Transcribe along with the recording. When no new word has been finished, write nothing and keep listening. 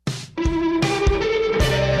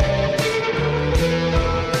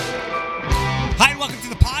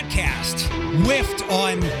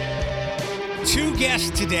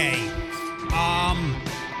guest today.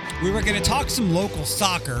 We were going to talk some local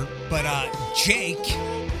soccer, but Jake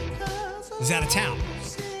is out of town.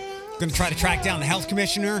 Going to try to track down the health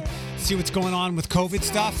commissioner, see what's going on with COVID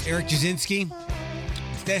stuff, Eric Jasinski.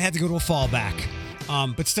 Instead, had to go to a fallback.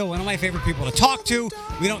 But still, one of my favorite people to talk to.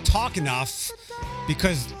 We don't talk enough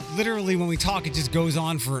because literally when we talk, it just goes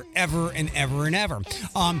on forever and ever and ever.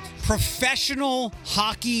 Professional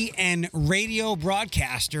hockey and radio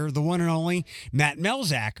broadcaster, the one and only Matt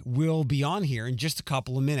Melzak, will be on here in just a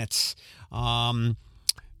couple of minutes.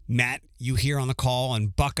 Matt, you hear on the call on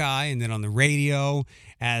Buckeye and then on the radio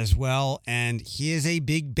as well. And he is a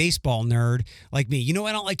big baseball nerd like me. You know,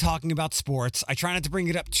 I don't like talking about sports. I try not to bring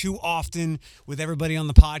it up too often with everybody on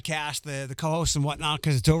the podcast, the co-hosts and whatnot,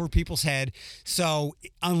 because it's over people's head. So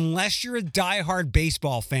unless you're a diehard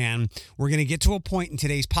baseball fan, we're going to get to a point in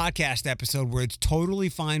today's podcast episode where it's totally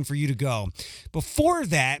fine for you to go. Before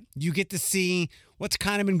that, you get to see what's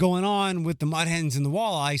kind of been going on with the Mud Hens and the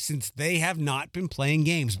Walleye since they have not been playing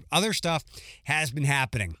games. Other stuff has been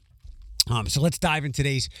happening. So let's dive into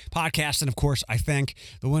today's podcast. And of course, I thank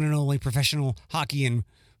the one and only professional hockey and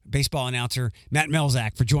baseball announcer, Matt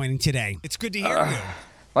Melzak, for joining today. It's good to hear you.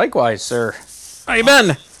 Likewise, sir. How you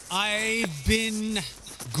been? I've been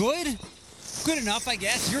good. Good enough, I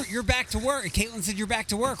guess. You're back to work. Caitlin said you're back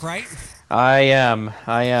to work, right? I am.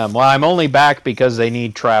 Well, I'm only back because they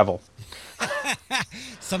need travel.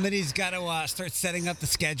 Somebody's got to start setting up the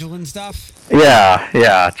schedule and stuff.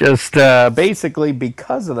 Yeah. Just basically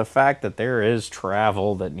because of the fact that there is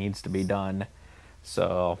travel that needs to be done.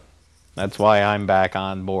 So that's why I'm back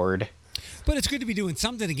on board. But it's good to be doing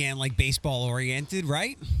something again, like baseball oriented,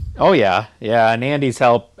 right? Oh, yeah. And Andy's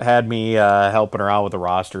had me helping her out with the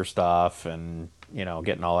roster stuff and,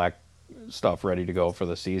 getting all that stuff ready to go for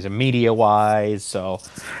the season media-wise. So,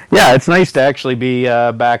 yeah, it's nice to actually be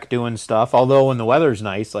back doing stuff. Although when the weather's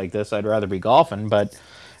nice like this, I'd rather be golfing. But,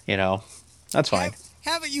 that's fine.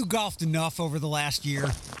 Haven't you golfed enough over the last year?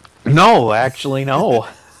 No, actually, no.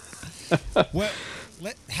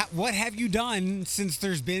 What have you done since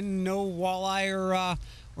there's been no walleye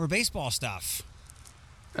or baseball stuff?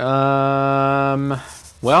 Well,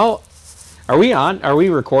 are we on? Are we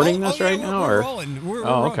recording this right now? We're rolling. We're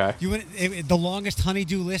rolling. Okay. You went the longest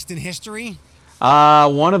honeydew list in history?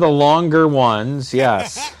 One of the longer ones,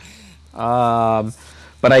 yes. But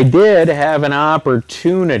I did have an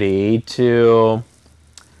opportunity to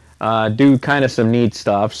do kind of some neat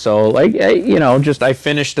stuff. So, I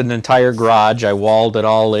finished an entire garage. I walled it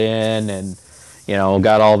all in and,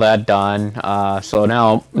 got all that done. So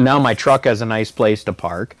now my truck has a nice place to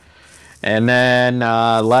park. And then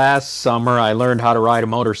last summer, I learned how to ride a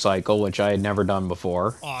motorcycle, which I had never done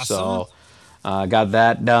before. Awesome. So got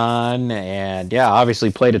that done. And,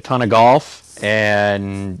 obviously played a ton of golf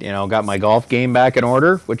and, got my golf game back in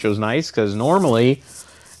order, which was nice because normally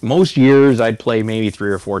most years I'd play maybe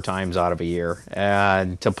 3 or 4 times out of a year.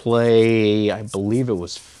 And to play, I believe it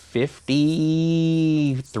was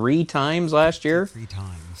 53 times last year. 3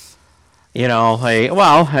 times. No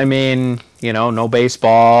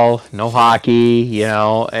baseball, no hockey,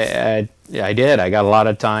 I did. I got a lot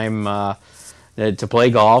of time to play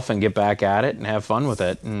golf and get back at it and have fun with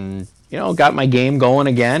it. And, got my game going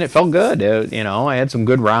again. It felt good. I had some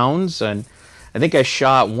good rounds. And I think I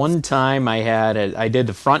shot one time I did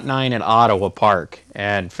the front 9 at Ottawa Park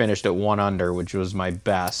and finished at 1 under, which was my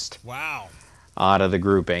best. Wow. Out of the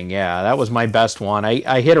grouping. Yeah, that was my best one.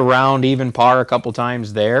 I hit around even par a couple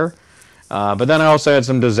times there. But then I also had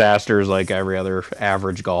some disasters like every other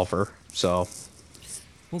average golfer. So,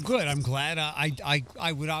 well, good. I'm glad.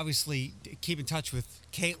 I would obviously keep in touch with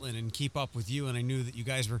Caitlin and keep up with you, and I knew that you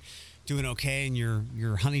guys were doing okay, and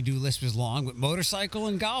your honeydew list was long. But motorcycle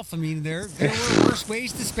and golf, I mean, there were worse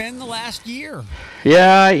ways to spend the last year.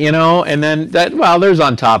 Yeah, and then there's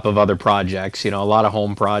on top of other projects, a lot of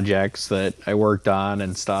home projects that I worked on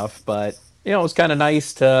and stuff. But it was kind of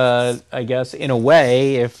nice to, I guess, in a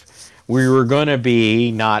way, if we were going to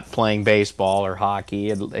be not playing baseball or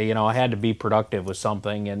hockey, I had to be productive with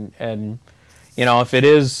something. And if it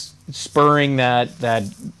is spurring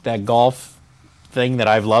that golf thing that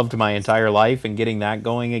I've loved my entire life and getting that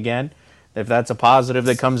going again, if that's a positive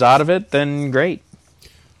that comes out of it, then great.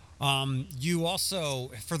 You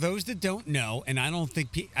also, for those that don't know, and I don't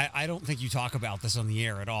think you talk about this on the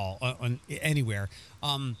air at all, anywhere.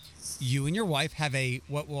 You and your wife have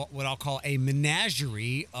what I'll call a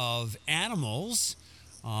menagerie of animals.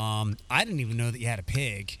 I didn't even know that you had a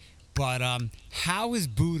pig, but how is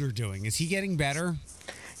Booter doing? Is he getting better?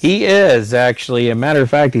 He is, actually. As a matter of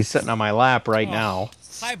fact, he's sitting on my lap right now.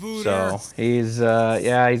 Hi, Booter. So he's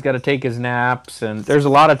got to take his naps, and there's a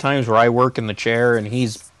lot of times where I work in the chair and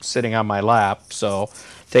he's sitting on my lap, so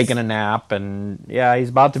taking a nap. And yeah, he's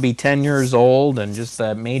about to be 10 years old, and just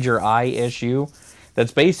that major eye issue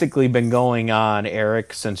that's basically been going on,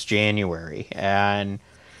 Eric, since January. And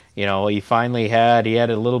he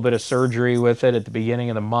had a little bit of surgery with it at the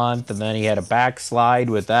beginning of the month, and then he had a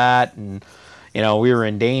backslide with that, and we were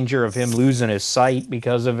in danger of him losing his sight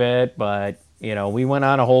because of it. But we went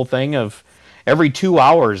on a whole thing of every 2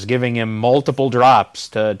 hours giving him multiple drops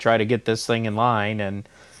to try to get this thing in line, and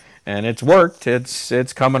it's worked.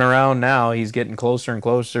 It's coming around now. He's getting closer and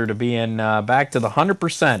closer to being back to the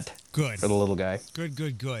 100%. Good for the little guy.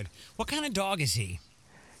 Good. What kind of dog is he?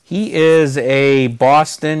 He is a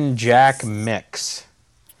Boston Jack mix.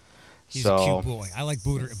 He's a cute boy. I like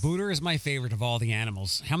Booter. Booter is my favorite of all the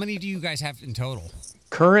animals. How many do you guys have in total?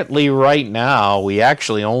 Currently, right now, we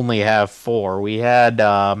actually only have 4. We had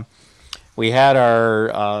our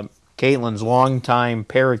Caitlin's longtime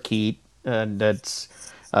parakeet that's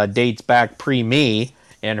dates back pre-me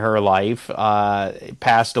in her life,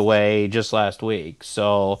 passed away just last week.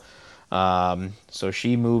 So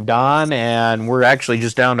she moved on, and we're actually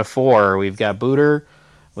just down to 4. We've got Booter,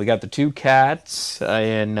 we got the 2 cats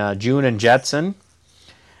in June and Jetson,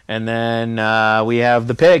 and then we have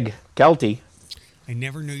the pig, Kelty. I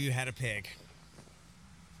never knew you had a pig.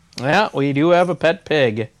 Yeah, we do have a pet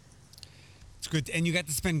pig. It's good, and you got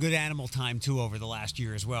to spend good animal time too over the last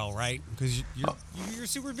year as well, right? Because you're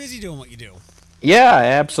super busy doing what you do. Yeah,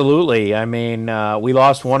 absolutely. I mean, we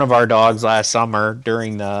lost one of our dogs last summer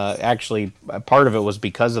actually, part of it was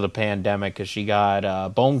because of the pandemic, because she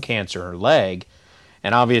got bone cancer in her leg.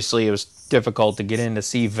 And obviously it was difficult to get in to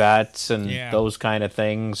see vets and those kind of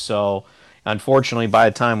things. So unfortunately, by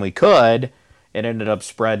the time we could, it ended up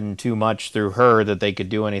spreading too much through her that they could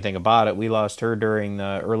do anything about it. We lost her during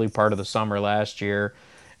the early part of the summer last year.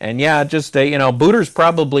 And yeah, just, Booter's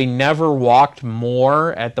probably never walked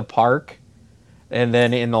more at the park and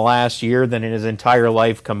then in the last year than in his entire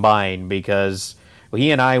life combined, because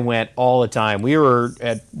he and I went all the time. We were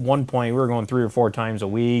at one point, we were going 3 or 4 times a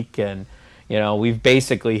week, and we've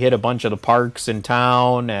basically hit a bunch of the parks in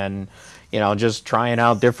town, and just trying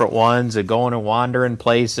out different ones and going and wandering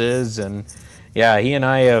places. And yeah, he and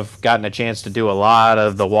I have gotten a chance to do a lot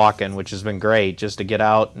of the walking, which has been great, just to get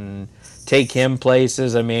out and take him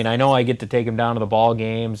places. I mean, I know I get to take him down to the ball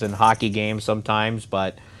games and hockey games sometimes,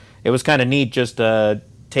 but it was kind of neat just to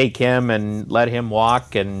take him and let him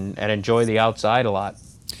walk and enjoy the outside a lot.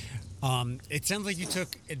 It sounds like you took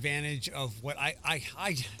advantage of what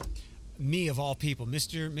me of all people,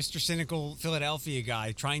 Mr. Cynical Philadelphia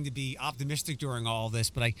guy, trying to be optimistic during all this,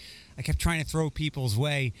 but I kept trying to throw people's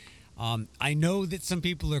way. I know that some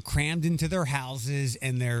people are crammed into their houses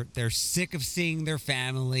and they're sick of seeing their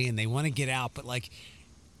family and they want to get out, but like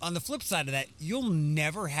on the flip side of that, you'll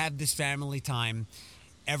never have this family time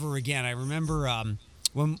ever again. I remember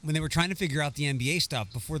when they were trying to figure out the NBA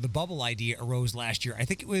stuff before the bubble idea arose last year. I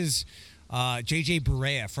think it was JJ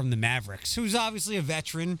Barea from the Mavericks, who's obviously a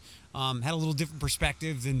veteran, had a little different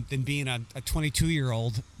perspective than being a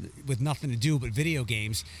 22-year-old with nothing to do but video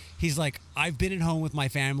games. He's like, I've been at home with my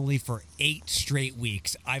family for 8 straight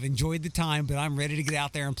weeks. I've enjoyed the time, but I'm ready to get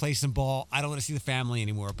out there and play some ball. I don't want to see the family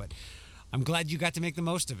anymore, but I'm glad you got to make the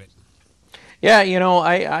most of it. Yeah,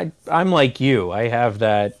 I'm like you. I have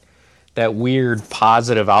that weird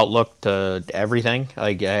positive outlook to everything.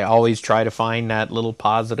 Like I always try to find that little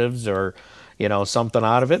positives or something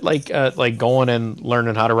out of it. Like going and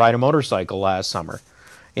learning how to ride a motorcycle last summer.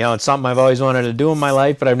 It's something I've always wanted to do in my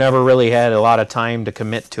life, but I've never really had a lot of time to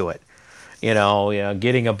commit to it.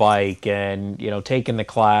 Getting a bike and taking the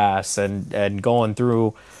class and going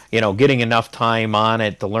through getting enough time on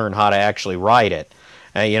it to learn how to actually ride it.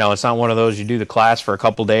 It's not one of those you do the class for a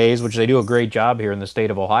couple days, which they do a great job here in the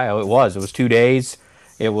state of Ohio. It was 2 days.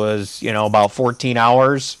 It was, about 14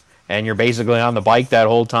 hours, and you're basically on the bike that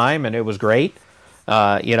whole time, and it was great,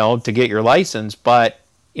 to get your license. But,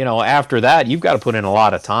 after that, you've got to put in a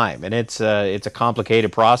lot of time, and it's a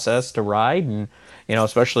complicated process to ride, and,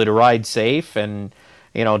 especially to ride safe, and,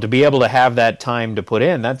 to be able to have that time to put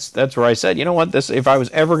in. That's where I said, if I was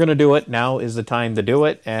ever going to do it, now is the time to do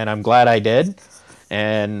it, and I'm glad I did.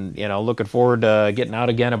 And looking forward to getting out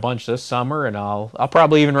again a bunch this summer, and I'll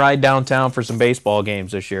probably even ride downtown for some baseball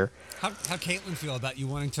games this year. How Caitlin feel about you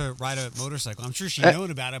wanting to ride a motorcycle? I'm sure she known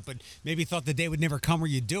about it, but maybe thought the day would never come where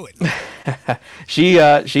you'd do it. She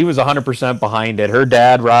was 100% behind it. Her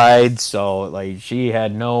dad rides, so she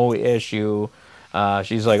had no issue.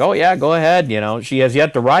 She's like, oh yeah, go ahead. She has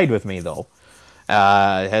yet to ride with me though.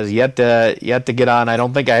 Has yet to get on. I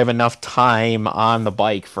don't think I have enough time on the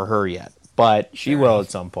bike for her yet, but she will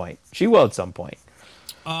at some point. She will at some point.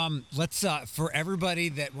 Let's for everybody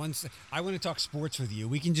that wants, I want to talk sports with you.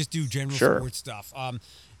 We can just do general Sure. sports stuff.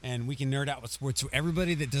 And we can nerd out with sports. So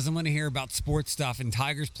everybody that doesn't want to hear about sports stuff and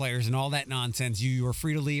Tigers players and all that nonsense, you are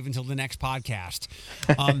free to leave until the next podcast.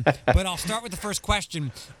 But I'll start with the first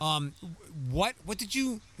question. What did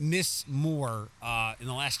you miss more in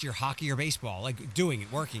the last year, hockey or baseball? Like doing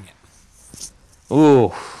it, working it.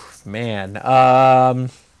 Ooh, man.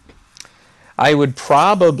 I would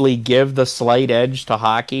probably give the slight edge to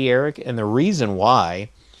hockey, Eric, and the reason why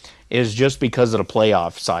is just because of the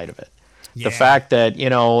playoff side of it. Yeah. The fact that,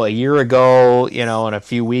 a year ago, and a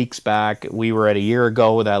few weeks back, we were at a year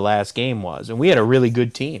ago that last game was, and we had a really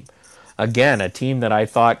good team. Again, a team that I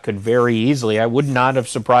thought could very easily, I would not have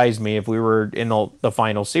surprised me if we were in the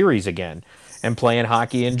final series again and playing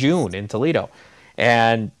hockey in June in Toledo.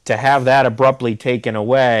 And to have that abruptly taken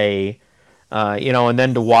away, and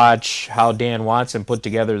then to watch how Dan Watson put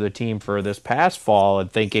together the team for this past fall and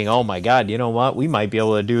thinking, oh my God, you know what, we might be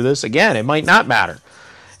able to do this again. It might not matter.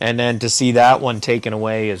 And then to see that one taken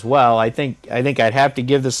away as well, I think I'd have to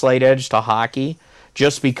give the slight edge to hockey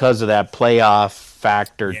just because of that playoff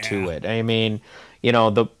factor to it. I mean,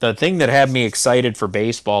 the thing that had me excited for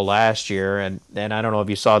baseball last year, and I don't know if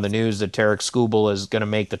you saw the news that Tarek Skubal is going to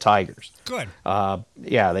make the Tigers. Good.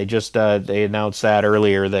 Yeah, they just they announced that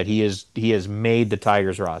earlier that he has made the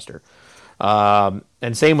Tigers roster. And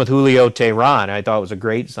same with Julio Teheran. I thought it was a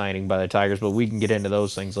great signing by the Tigers, but we can get into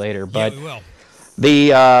those things later. But yeah, we will.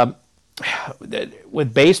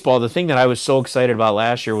 With baseball, the thing that I was so excited about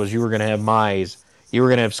last year was you were going to have Mize, you were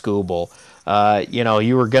going to have Skubal,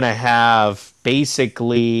 you were going to have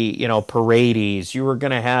basically, Paredes, you were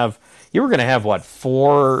going to have what,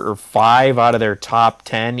 4 or 5 out of their top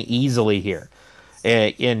 10 easily here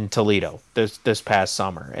in Toledo this past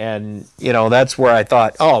summer, and that's where I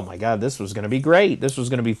thought, oh my God, this was going to be great. This was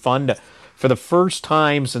going to be fun for the first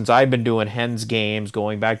time since I've been doing Hens games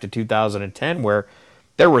going back to 2010, where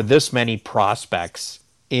there were this many prospects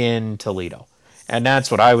in Toledo. And that's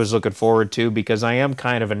what I was looking forward to because I am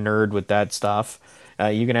kind of a nerd with that stuff.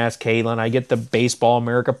 You can ask Caitlin. I get the Baseball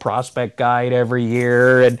America Prospect Guide every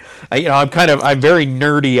year, and I'm very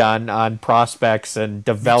nerdy on prospects and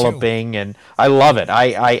developing, and I love it.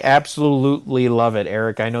 I absolutely love it,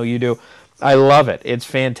 Eric. I know you do. I love it. It's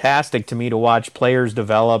fantastic to me to watch players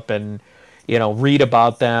develop and read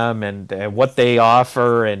about them and what they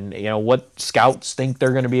offer and what scouts think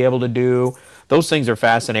they're going to be able to do. Those things are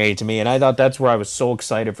fascinating to me, and I thought that's where I was so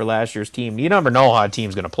excited for last year's team. You never know how a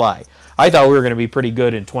team's going to play. I thought we were going to be pretty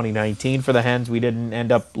good in 2019 for the Hens. We didn't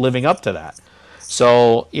end up living up to that.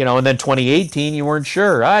 So, and then 2018, you weren't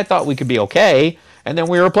sure. I thought we could be okay, and then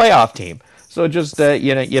we were a playoff team. So just,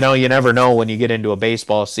 you never know when you get into a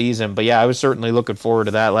baseball season. But, yeah, I was certainly looking forward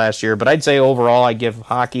to that last year. But I'd say overall I give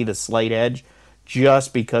hockey the slight edge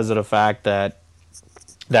just because of the fact that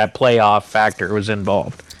that playoff factor was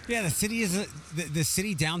involved. Yeah, the city is the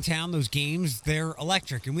city downtown. Those games, they're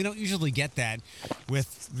electric, and we don't usually get that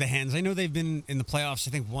with the Hens. I know they've been in the playoffs,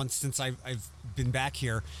 I think, once since I've been back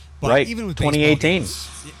here. But right, even with 2018,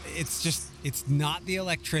 it's not the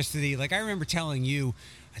electricity. Like I remember telling you,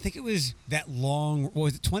 I think it was that long. What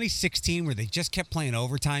was it, 2016, where they just kept playing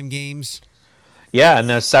overtime games? Yeah, in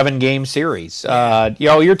the 7-game series.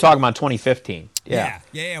 You're talking about 2015. Yeah,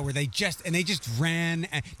 where they just ran.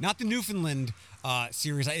 Not the Newfoundland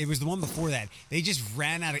series. It was the one before that. They just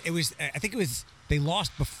ran out of. It was. I think it was. They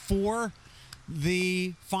lost before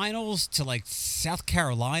the finals to like South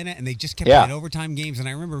Carolina, and they just kept playing overtime games. And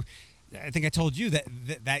I remember, I think I told you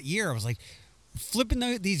that year I was like flipping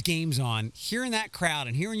these games on, hearing that crowd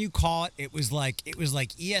and hearing you call it. It was like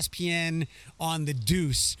ESPN on the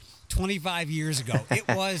Deuce 25 years ago. It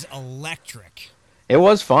was electric. It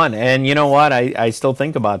was fun. And you know what? I still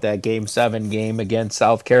think about that Game 7 game against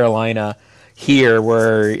South Carolina here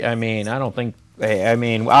where,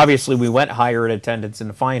 obviously we went higher in attendance in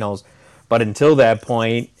the finals, but until that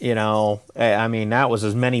point, that was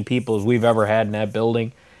as many people as we've ever had in that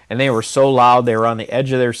building. And they were so loud. They were on the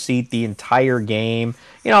edge of their seat the entire game.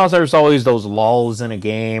 There's always those lulls in a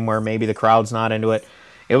game where maybe the crowd's not into it.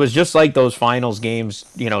 It was just like those finals games,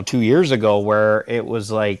 2 years ago where it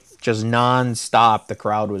was like just nonstop. The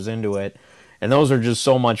crowd was into it. And those are just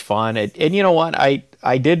so much fun. And you know what?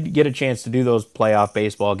 I did get a chance to do those playoff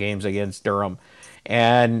baseball games against Durham.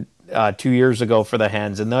 And 2 years ago for the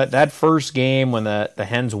Hens. And that first game when the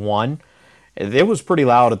Hens won, it was pretty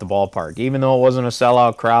loud at the ballpark. Even though it wasn't a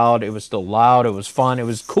sellout crowd, it was still loud. It was fun. It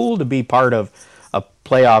was cool to be part of a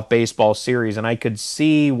playoff baseball series. And I could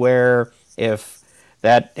see where if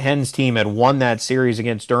that Hens team had won that series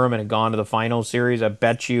against Durham and had gone to the final series, I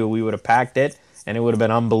bet you we would have packed it, and it would have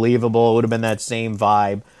been unbelievable. It would have been that same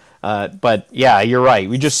vibe. But yeah, you're right.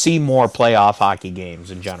 We just see more playoff hockey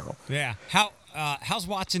games in general. Yeah. How's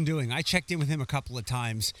Watson doing? I checked in with him a couple of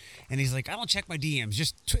times, and he's like, "I don't check my DMs,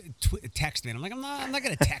 just text me." And I'm like, I'm not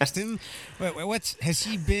going to text him." Has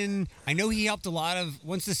he been? I know he helped a lot of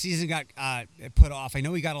once the season got put off. I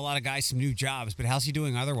know he got a lot of guys some new jobs, but how's he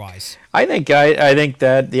doing otherwise? I think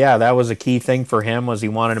that that was a key thing for him was he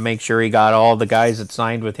wanted to make sure he got all the guys that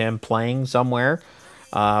signed with him playing somewhere,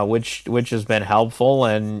 which has been helpful,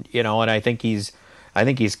 and and I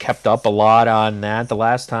think he's kept up a lot on that. The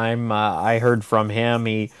last time I heard from him,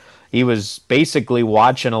 he was basically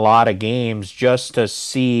watching a lot of games just to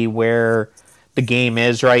see where the game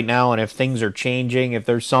is right now and if things are changing, if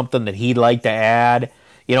there's something that he'd like to add,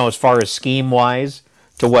 as far as scheme-wise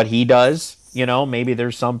to what he does. Maybe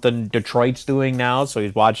there's something Detroit's doing now, so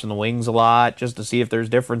he's watching the Wings a lot just to see if there's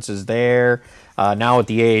differences there. Now with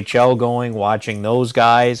the AHL going, watching those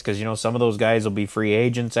guys, because some of those guys will be free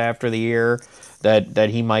agents after the year that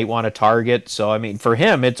he might want to target. So I mean, for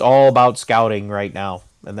him, it's all about scouting right now,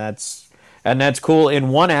 and that's cool in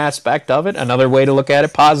one aspect of it. Another way to look at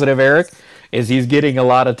it, positive, Eric, is he's getting a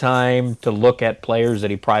lot of time to look at players that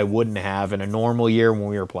he probably wouldn't have in a normal year when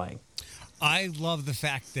we were playing. I love the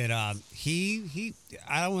fact that he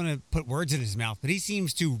I don't want to put words in his mouth, but he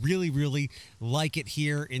seems to really, really like it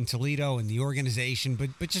here in Toledo and the organization,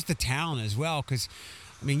 but just the town as well. Because,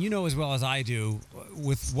 I mean, as well as I do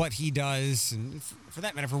with what he does, and for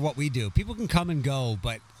that matter, for what we do. People can come and go,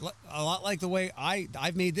 but a lot like the way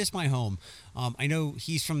I've made this my home. I know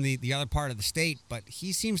he's from the other part of the state, but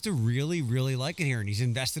he seems to really, really like it here, and he's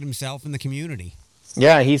invested himself in the community.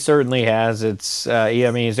 Yeah, he certainly has. It's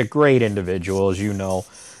he's a great individual, as you know,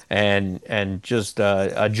 and just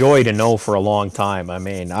a joy to know for a long time. I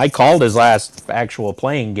mean, I called his last actual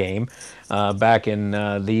playing game back in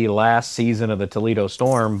the last season of the Toledo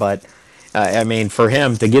Storm, but I mean, for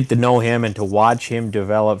him to get to know him and to watch him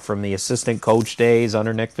develop from the assistant coach days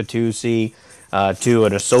under Nick Vitucci to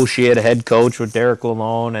an associate head coach with Derek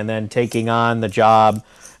Lalone, and then taking on the job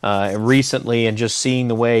recently and just seeing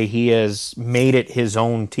the way he has made it his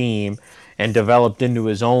own team and developed into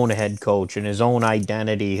his own head coach and his own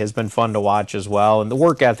identity has been fun to watch as well. And the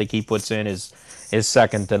work ethic he puts in is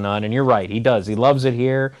second to none. And you're right, he does. He loves it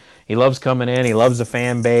here. He loves coming in. He loves the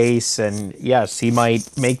fan base. And yes, he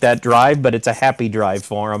might make that drive, but it's a happy drive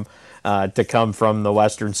for him to come from the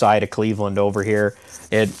western side of Cleveland over here.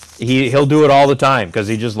 He'll do it all the time because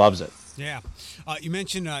he just loves it. Yeah. You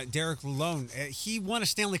mentioned Derek Lalone. He won a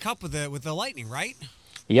Stanley Cup with the Lightning, right?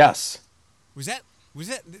 Yes. Was that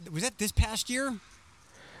this past year?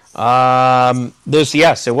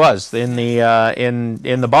 Yes, it was in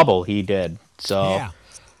the bubble he did. So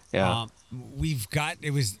yeah.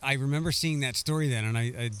 I remember seeing that story then, and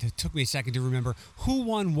it took me a second to remember who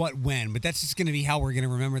won what when, but that's just going to be how we're going to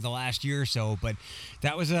remember the last year or so. But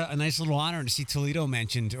that was a nice little honor to see Toledo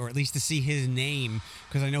mentioned, or at least to see his name,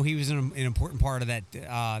 because I know he was an important part of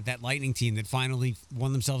that Lightning team that finally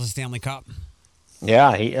won themselves a Stanley Cup.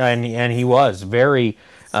 Yeah, he was very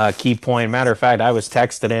key point. Matter of fact, I was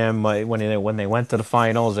texting him when they went to the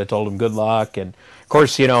finals. I told him good luck, and of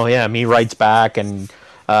course, him. He writes back, and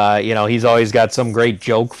he's always got some great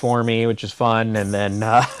joke for me, which is fun. And then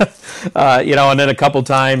and then a couple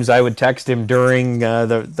times I would text him during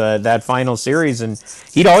that final series, and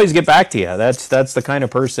he'd always get back to you. That's the kind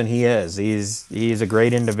of person he is. He's a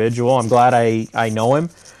great individual. I'm glad I know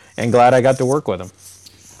him, and glad I got to work with him.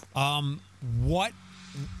 What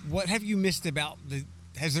have you missed about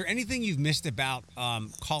has there anything you've missed about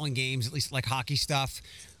calling games, at least like hockey stuff,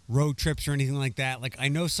 road trips or anything like that? Like, I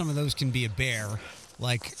know some of those can be a bear,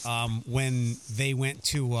 like when they went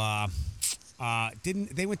to went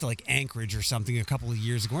to like Anchorage or something a couple of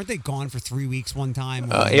years ago. Weren't they gone for 3 weeks one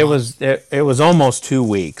time? It was almost 2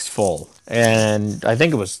 weeks full, and I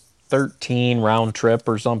think it was 13 round trip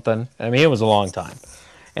or something. I mean, it was a long time,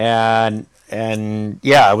 and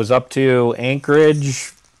yeah, I was up to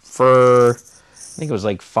Anchorage for, I think it was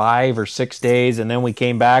like 5 or 6 days, and then we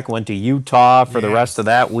came back, went to Utah for the rest of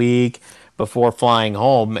that week before flying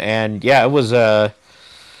home. And yeah, it was a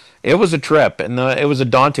trip, and it was a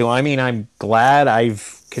daunting. I mean, I'm glad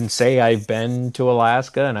can say I've been to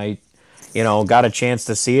Alaska, and I got a chance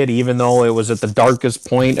to see it, even though it was at the darkest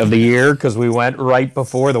point of the year because we went right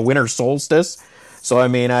before the winter solstice. So, I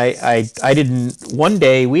mean, I didn't. One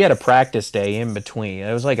day we had a practice day in between.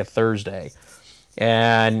 It was like a Thursday.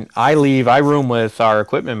 And I room with our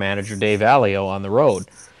equipment manager, Dave Alio, on the road.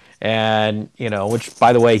 And, which,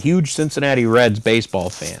 by the way, huge Cincinnati Reds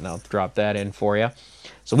baseball fan. I'll drop that in for you.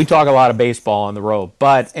 So we talk a lot of baseball on the road.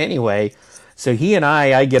 But anyway, so he and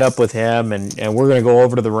I get up with him, and we're going to go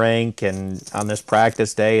over to the rink and on this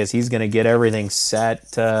practice day as he's going to get everything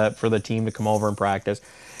set for the team to come over and practice.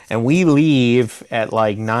 And we leave at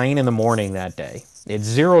like 9 in the morning that day. It's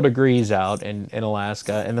 0 degrees out in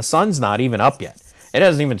Alaska, and the sun's not even up yet. It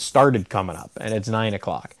hasn't even started coming up, and it's 9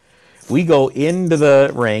 o'clock. We go into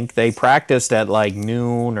the rink. They practiced at like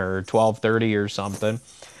noon or 12:30 or something.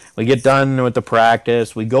 We get done with the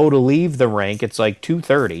practice. We go to leave the rink. It's like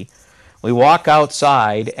 2:30. We walk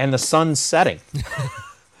outside, and the sun's setting.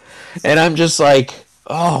 And I'm just like,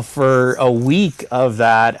 oh, for a week of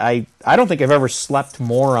that, I don't think I've ever slept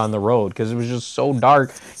more on the road because it was just so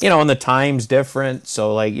dark, and the time's different.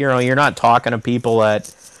 So, like, you're not talking to people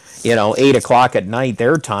at, 8 o'clock at night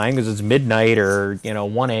their time because it's midnight or,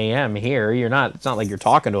 1 a.m. here. It's not like you're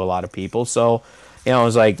talking to a lot of people. So, I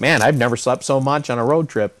was like, man, I've never slept so much on a road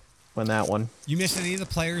trip when that one. You miss any of the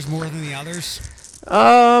players more than the others?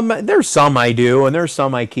 There's some I do, and there's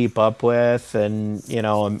some I keep up with, and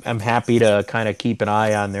I'm happy to kind of keep an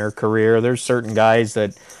eye on their career. There's certain guys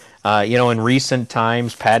that, in recent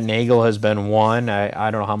times, Pat Nagel has been one.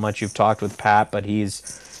 I don't know how much you've talked with Pat, but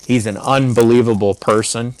he's an unbelievable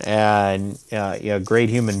person and a great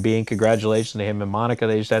human being. Congratulations to him and Monica.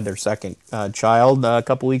 They just had their second child a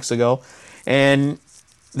couple weeks ago, and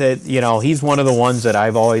that he's one of the ones that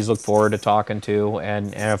I've always looked forward to talking to,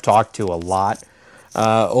 and I've talked to a lot.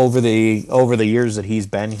 Over the years that he's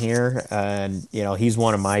been here, and he's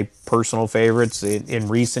one of my personal favorites in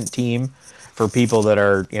recent team for people that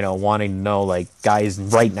are wanting to know, like, guys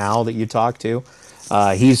right now that you talk to.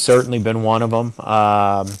 He's certainly been one of them.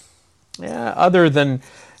 Other than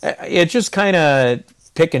it, just kind of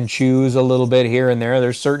pick and choose a little bit here and there.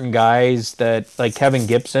 There's certain guys that, like Kevin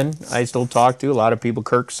Gibson, I still talk to. A lot of people,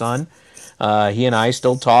 Kirk's son. He and I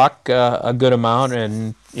still talk a good amount,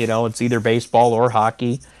 and it's either baseball or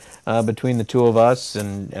hockey between the two of us.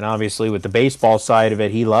 And obviously with the baseball side of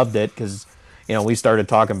it, he loved it because we started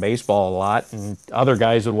talking baseball a lot, and other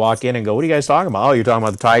guys would walk in and go, "What are you guys talking about?" "Oh, you're talking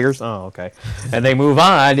about the Tigers?" "Oh, okay," and they move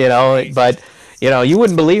on. But you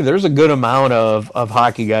wouldn't believe there's a good amount of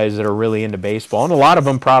hockey guys that are really into baseball, and a lot of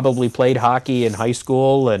them probably played hockey in high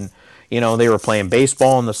school, and they were playing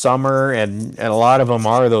baseball in the summer, and a lot of them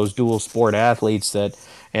are those dual sport athletes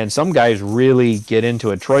and some guys really get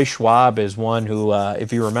into it. Troy Schwab is one who,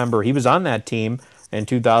 if you remember, he was on that team in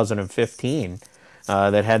 2015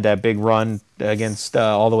 that had that big run against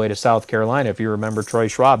all the way to South Carolina. If you remember Troy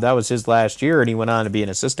Schwab, that was his last year, and he went on to be an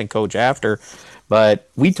assistant coach after. But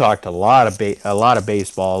we talked a lot of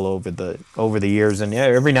baseball over the years, and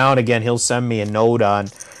every now and again he'll send me a note on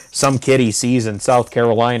some kid he sees in South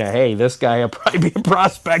Carolina. Hey, this guy will probably be a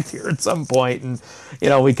prospect here at some point. And,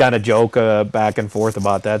 we kind of joke back and forth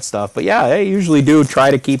about that stuff. But, yeah, I usually do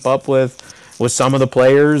try to keep up with some of the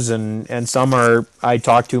players, and some I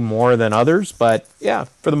talk to more than others. But, yeah,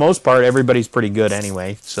 for the most part, everybody's pretty good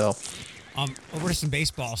anyway. So, over to some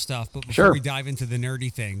baseball stuff. But before Sure. we dive into the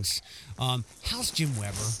nerdy things, how's Jim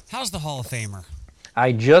Weber? How's the Hall of Famer?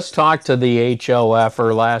 I just talked to the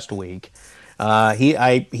HOFer last week.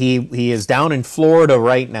 He is down in Florida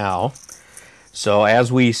right now. So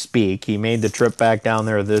as we speak, he made the trip back down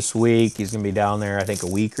there this week. He's going to be down there, I think, a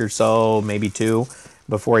week or so, maybe 2,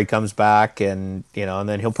 before he comes back. And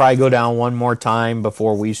then he'll probably go down one more time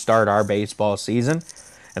before we start our baseball season.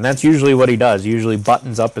 And that's usually what he does. He usually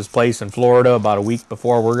buttons up his place in Florida about a week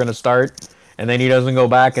before we're going to start. And then he doesn't go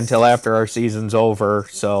back until after our season's over.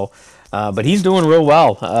 So, but he's doing real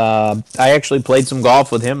well. I actually played some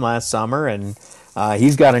golf with him last summer, and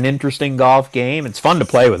he's got an interesting golf game. It's fun to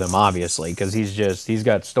play with him, obviously, because he's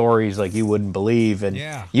got stories like you wouldn't believe. And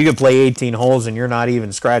you could play 18 holes and you're not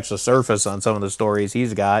even scratch the surface on some of the stories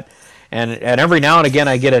he's got. And every now and again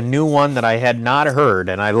I get a new one that I had not heard,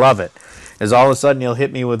 and I love it. As all of a sudden he'll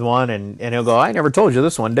hit me with one, and he'll go, "I never told you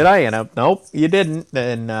this one, did I?" And nope, you didn't.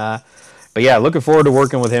 And but yeah, looking forward to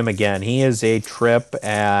working with him again. He is a trip,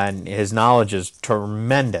 and his knowledge is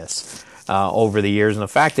tremendous over the years. And the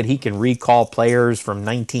fact that he can recall players from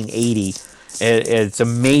 1980, it's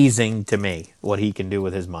amazing to me what he can do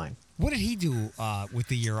with his mind. What did he do with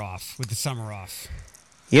the year off, with the summer off?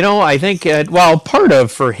 I think, part of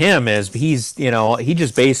for him is he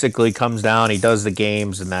just basically comes down, he does the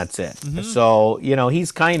games, and that's it. Mm-hmm. So,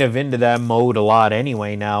 he's kind of into that mode a lot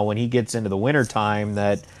anyway now when he gets into the wintertime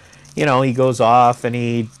that, he goes off and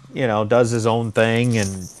he, does his own thing,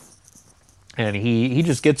 and he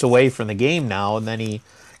just gets away from the game now, and then he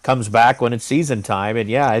comes back when it's season time. And,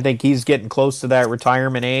 yeah, I think he's getting close to that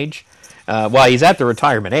retirement age. He's at the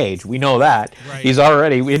retirement age. We know that. Right. He's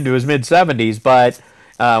already into his mid-70s, but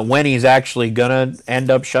When he's actually gonna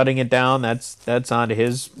end up shutting it down, that's on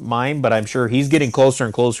his mind. But I'm sure he's getting closer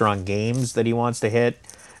and closer on games that he wants to hit,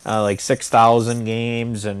 like 6,000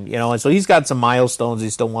 games, and so he's got some milestones he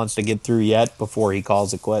still wants to get through yet before he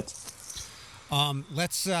calls it quits.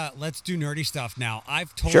 Let's do nerdy stuff now.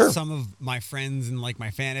 I've told Sure. some of my friends in like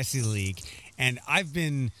my fantasy league, and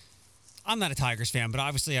I'm not a Tigers fan, but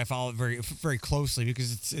obviously I follow it very very closely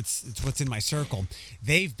because it's what's in my circle.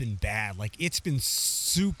 They've been bad. Like it's been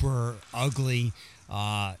super ugly.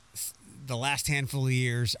 The last handful of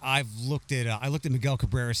years, I looked at Miguel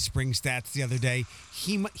Cabrera's spring stats the other day.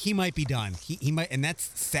 He might be done. He might, and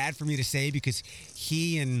that's sad for me to say because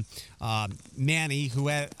he and Manny, who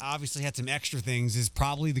obviously had some extra things, is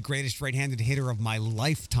probably the greatest right-handed hitter of my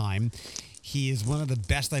lifetime. He is one of the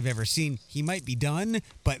best I've ever seen. He might be done,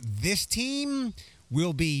 but this team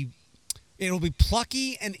it'll be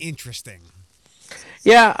plucky and interesting.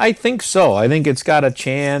 Yeah, I think so. I think it's got a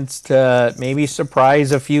chance to maybe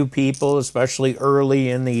surprise a few people, especially early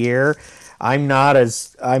in the year. I'm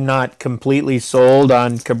not completely sold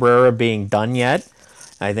on Cabrera being done yet.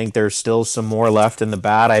 I think there's still some more left in the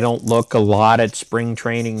bat. I don't look a lot at spring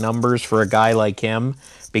training numbers for a guy like him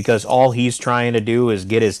because all he's trying to do is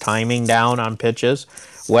get his timing down on pitches.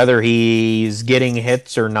 Whether he's getting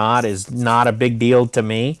hits or not is not a big deal to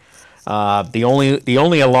me. The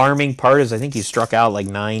only alarming part is I think he's struck out like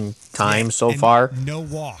 9 times so far. No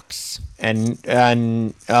walks. And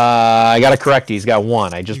I got to correct you. He's got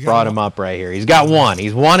 1. I just brought him up right here. He's got 1.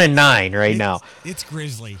 He's 1-9 right now. It's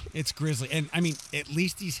grisly. It's grisly. And I mean, at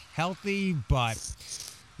least he's healthy, but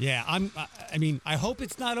yeah, I hope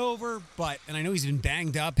it's not over, and I know he's been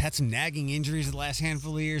banged up, had some nagging injuries the last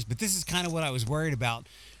handful of years, but this is kind of what I was worried about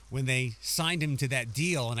when they signed him to that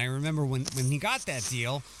deal. And I remember when he got that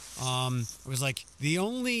deal, it was like the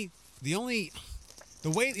only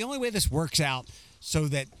way this works out so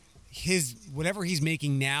that his whatever he's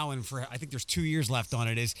making now, and for I think there's 2 years left on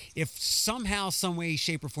it, is if somehow, some way,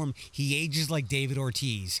 shape, or form he ages like David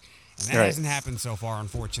Ortiz, and that hasn't happened so far,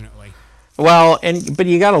 unfortunately. Well, but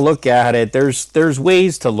you got to look at it. There's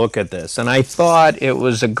ways to look at this, and I thought it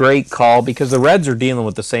was a great call because the Reds are dealing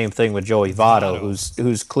with the same thing with Joey Votto,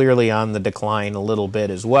 who's clearly on the decline a little bit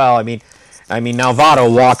as well. I mean now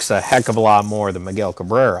Votto walks a heck of a lot more than Miguel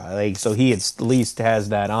Cabrera, so he at least has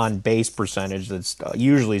that on base percentage that's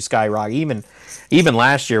usually skyrocketing. Even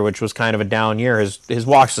last year, which was kind of a down year, his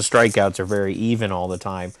walks to strikeouts are very even all the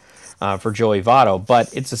time. For Joey Votto,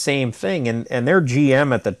 but it's the same thing. And their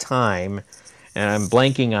GM at the time, and I'm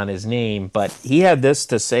blanking on his name, but he had this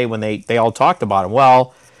to say when they all talked about him.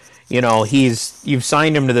 Well, you've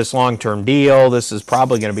signed him to this long-term deal. This is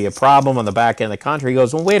probably going to be a problem on the back end of the contract. He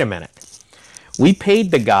goes, well, wait a minute. We paid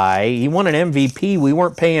the guy. He won an MVP. We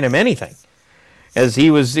weren't paying him anything,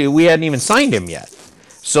 we hadn't even signed him yet.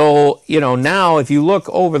 So, now if you look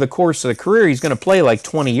over the course of the career, he's going to play like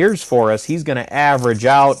 20 years for us. He's going to average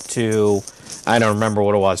out to, I don't remember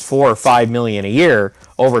what it was, $4 or $5 million a year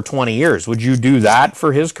over 20 years. Would you do that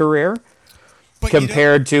for his career? But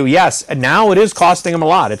compared to, yes, and now it is costing him a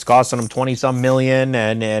lot. It's costing him 20-some million,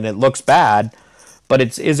 and it looks bad.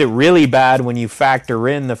 But is it really bad when you factor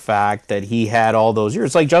in the fact that he had all those years?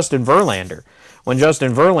 It's like Justin Verlander. When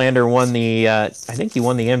Justin Verlander won I think he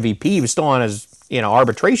won the MVP, he was still on his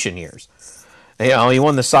arbitration years. He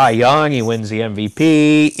won the Cy Young. He wins the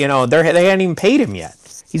MVP. They hadn't even paid him yet.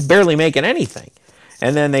 He's barely making anything.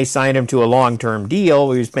 And then they signed him to a long-term deal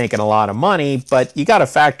where he was making a lot of money. But you got to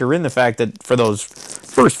factor in the fact that for those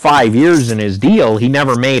first 5 years in his deal, he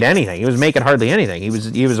never made anything. He was making hardly anything. He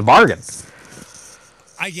was a bargain.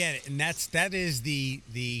 I get it, and that is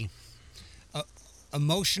the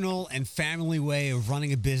emotional and family way of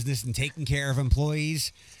running a business and taking care of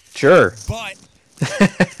employees. Sure. But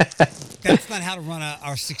that's not how to run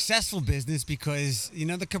a successful business because,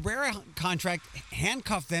 the Cabrera contract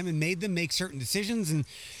handcuffed them and made them make certain decisions and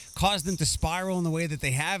caused them to spiral in the way that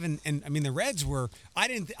they have. And I mean, the Reds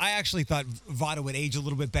I actually thought Votto would age a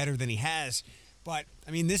little bit better than he has. But,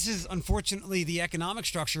 I mean, this is unfortunately the economic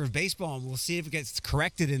structure of baseball, and we'll see if it gets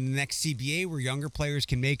corrected in the next CBA where younger players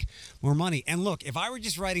can make more money. And look, if I were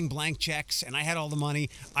just writing blank checks and I had all the money,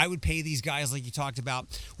 I would pay these guys like you talked about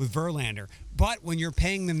with Verlander. But when you're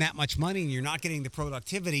paying them that much money and you're not getting the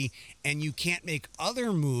productivity and you can't make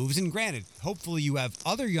other moves, and granted, hopefully you have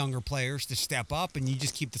other younger players to step up and you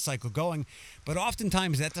just keep the cycle going, but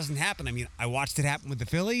oftentimes that doesn't happen. I mean, I watched it happen with the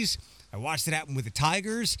Phillies. I watched it happen with the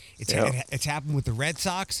Tigers. It's happened with the Red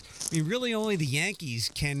Sox. I mean, really only the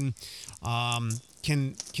Yankees can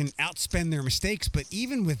can outspend their mistakes, but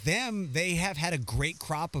even with them, they have had a great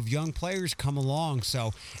crop of young players come along.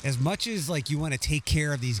 So as much as like you want to take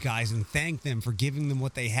care of these guys and thank them for giving them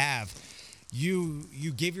what they have, you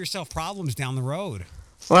give yourself problems down the road.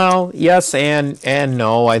 Well, yes and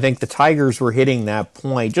no. I think the Tigers were hitting that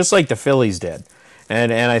point, just like the Phillies did.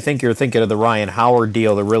 And I think you're thinking of the Ryan Howard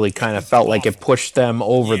deal that really kind of felt like it pushed them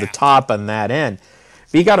over the top on that end.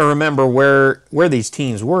 But you got to remember where these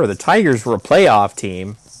teams were. The Tigers were a playoff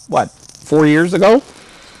team, 4 years ago?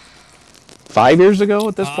 5 years ago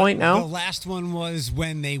at this point now? The last one was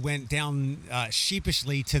when they went down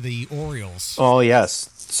sheepishly to the Orioles. Oh, yes.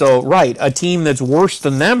 So, right, a team that's worse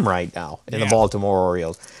than them right now in the Baltimore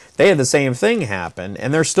Orioles. They had the same thing happen,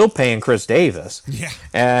 and they're still paying Chris Davis. Yeah.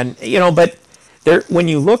 And, but when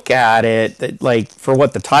you look at it, like for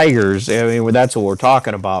what the Tigers, I mean, that's what we're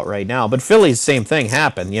talking about right now. But Philly's same thing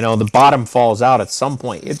happened. The bottom falls out at some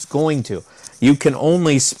point. It's going to. You can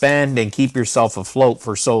only spend and keep yourself afloat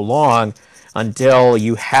for so long until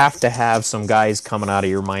you have to have some guys coming out of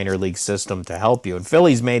your minor league system to help you. And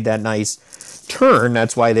Philly's made that nice turn.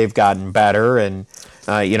 That's why they've gotten better, and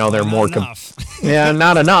they're more. Yeah,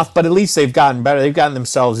 not enough, but at least they've gotten better. They've gotten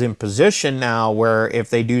themselves in position now where if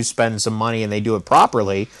they do spend some money and they do it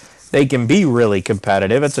properly, they can be really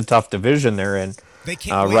competitive. It's a tough division they're in. They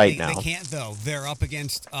can't right now. They can't though. They're up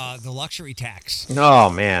against the luxury tax. Oh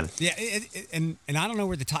man. Yeah, and I don't know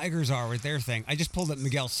where the Tigers are with their thing. I just pulled up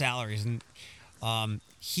Miguel's salaries, and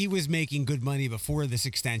he was making good money before this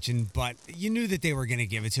extension, but you knew that they were going to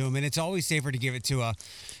give it to him, and it's always safer to give it to a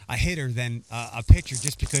hitter than a pitcher,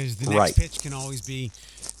 just because the next pitch can always be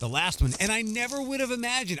the last one. And I never would have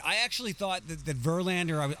imagined. I actually thought that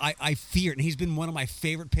Verlander, I feared, and he's been one of my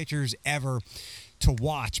favorite pitchers ever to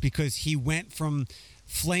watch, because he went from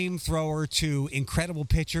flamethrower to incredible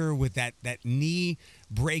pitcher with that knee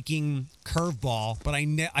breaking curveball, but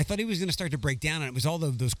I thought he was going to start to break down, and it was all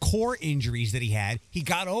those core injuries that he had. He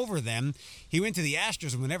got over them. He went to the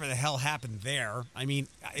Astros, and whatever the hell happened there, I mean,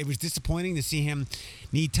 it was disappointing to see him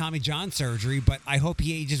need Tommy John surgery, but I hope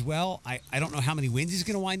he ages well. I don't know how many wins he's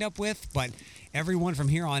going to wind up with, but everyone from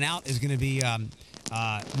here on out is going to be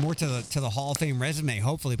more to the Hall of Fame resume,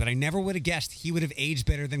 hopefully, but I never would have guessed he would have aged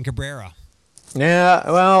better than Cabrera. Yeah,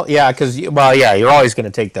 well, yeah, because you're always going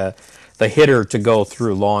to take the hitter to go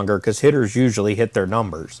through longer, because hitters usually hit their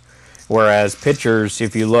numbers, whereas pitchers,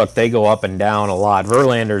 if you look, they go up and down a lot.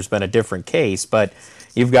 Verlander's been a different case, but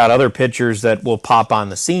you've got other pitchers that will pop on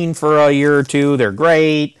the scene for a year or two. They're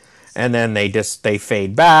great, and then they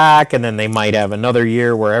fade back, and then they might have another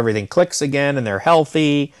year where everything clicks again and they're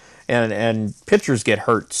healthy. And pitchers get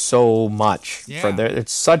hurt so much. Yeah.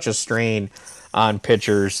 It's such a strain on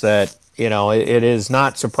pitchers that it is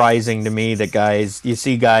not surprising to me that you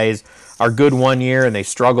see guys are good one year and they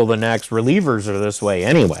struggle the next. Relievers are this way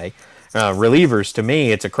anyway. Relievers, to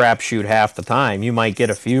me, it's a crapshoot half the time. You might get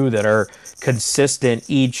a few that are consistent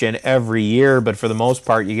each and every year, but for the most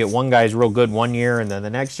part, you get one guy's real good one year, and then the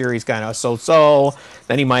next year he's kind of so-so.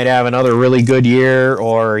 Then he might have another really good year,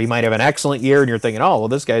 or he might have an excellent year, and you're thinking, oh, well,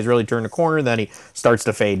 this guy's really turned the corner. Then he starts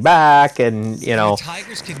to fade back, and The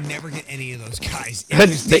Tigers could never get any of those guys. It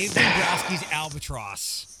was Dave Dombrowski's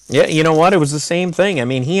albatross. Yeah, you know what? It was the same thing. I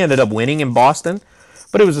mean, he ended up winning in Boston,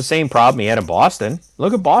 but it was the same problem he had in Boston.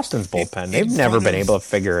 Look at Boston's bullpen. They've never been able to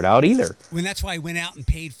figure it out either. When that's why I went out and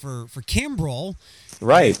paid for Kimbrel.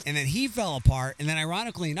 Right. And then he fell apart. And then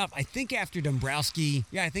ironically enough, I think after Dombrowski,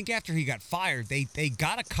 after he got fired, they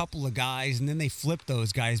got a couple of guys and then they flipped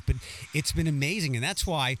those guys. But it's been amazing. And that's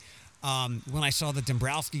why when I saw that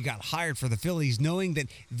Dombrowski got hired for the Phillies, knowing that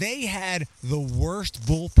they had the worst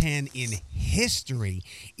bullpen in history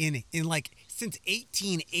in since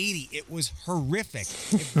 1880, it was horrific.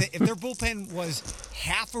 If their bullpen was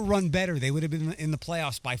half a run better, they would have been in the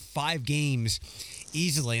playoffs by 5 games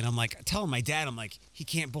easily. And I'm like, telling my dad, he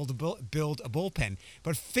can't build a bullpen.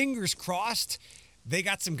 But fingers crossed, they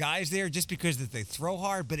got some guys there just because that they throw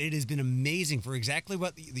hard. But it has been amazing for exactly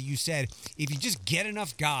what you said. If you just get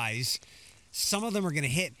enough guys, some of them are going to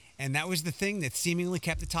hit. And that was the thing that seemingly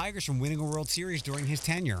kept the Tigers from winning a World Series during his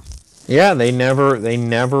tenure. Yeah, they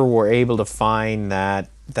never were able to find the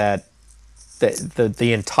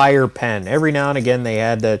entire pen. Every now and again they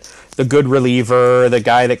had the good reliever, the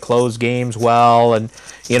guy that closed games well, and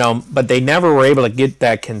but they never were able to get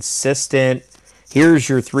that consistent. Here's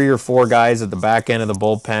your 3 or 4 guys at the back end of the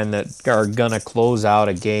bullpen that are gonna close out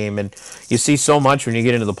a game. And you see so much when you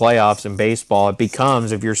get into the playoffs in baseball. It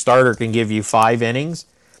becomes, if your starter can give you 5 innings,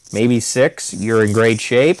 maybe 6, you're in great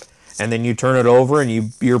shape. And then you turn it over, and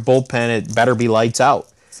your bullpen, it better be lights out.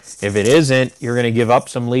 If it isn't, you're going to give up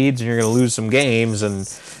some leads and you're going to lose some games. And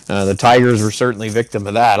the Tigers were certainly victim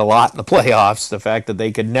of that a lot in the playoffs. The fact that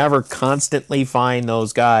they could never constantly find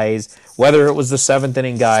those guys, whether it was the 7th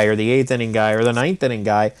inning guy or the 8th inning guy or the 9th inning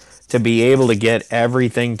guy, to be able to get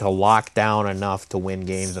everything to lock down enough to win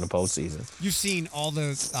games in a postseason. You've seen all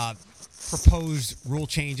the proposed rule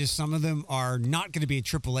changes. Some of them are not going to be in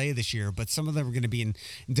AAA this year, but some of them are going to be in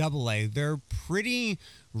AA. They're pretty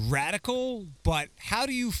radical, but how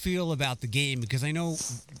do you feel about the game? Because I know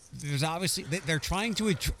there's obviously they're trying to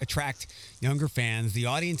attract younger fans. The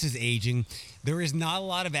audience is aging. There is not a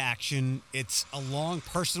lot of action. It's a long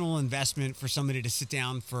personal investment for somebody to sit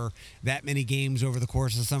down for that many games over the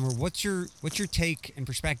course of the summer. What's your take and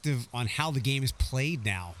perspective on how the game is played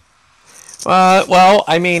now? Well,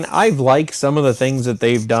 I mean, I've liked some of the things that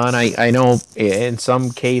they've done. I know in some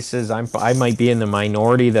cases I might be in the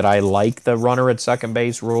minority that I like the runner at second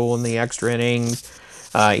base rule in the extra innings,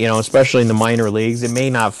 especially in the minor leagues. It may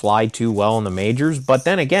not fly too well in the majors, but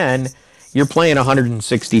then again, you're playing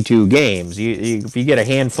 162 games. If you get a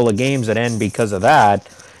handful of games that end because of that,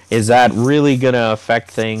 is that really going to affect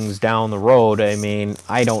things down the road? I mean,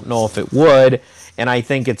 I don't know if it would. And I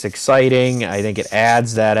think it's exciting. I think it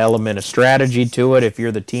adds that element of strategy to it. If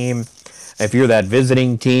you're the team, if you're that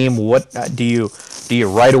visiting team, what do you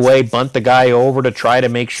right away bunt the guy over to try to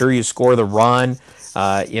make sure you score the run?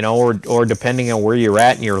 Or depending on where you're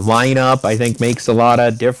at in your lineup, I think makes a lot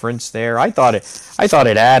of difference there. I thought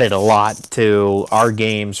it added a lot to our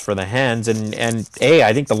games for the Hens, and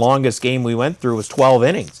I think the longest game we went through was 12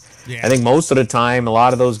 innings. Yeah. I think most of the time, a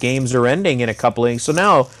lot of those games are ending in a couple innings. So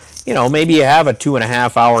now, maybe you have a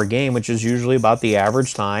 2.5 hour game, which is usually about the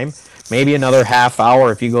average time. Maybe another half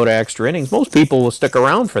hour if you go to extra innings. Most people will stick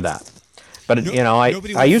around for that. But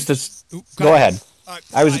I used to go ahead.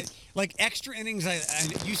 Like extra innings,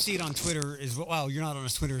 you see it on Twitter as well. You're not on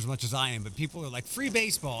Twitter as much as I am, but people are like, free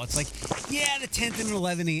baseball. It's like, yeah, the 10th and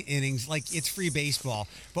 11th innings, like, it's free baseball.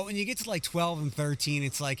 But when you get to like 12 and 13,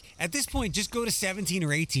 it's like, at this point, just go to 17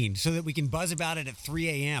 or 18 so that we can buzz about it at 3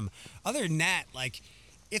 a.m. Other than that, like,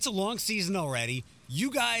 it's a long season already. You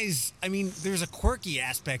guys, I mean, there's a quirky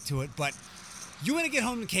aspect to it, but you want to get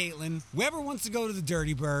home to Caitlin. Weber wants to go to the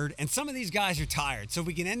Dirty Bird, and some of these guys are tired. So if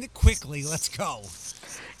we can end it quickly, let's go.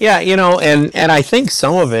 Yeah, and I think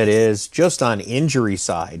some of it is just on injury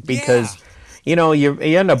side because, you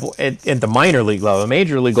end up at the minor league level.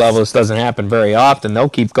 Major league level, this doesn't happen very often. They'll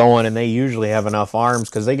keep going, and they usually have enough arms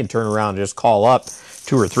because they can turn around and just call up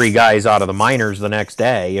 2 or 3 guys out of the minors the next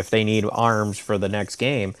day if they need arms for the next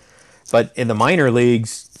game. But in the minor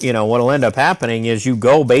leagues, what'll end up happening is you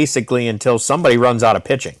go basically until somebody runs out of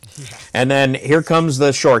pitching. Yeah. And then here comes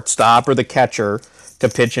the shortstop or the catcher to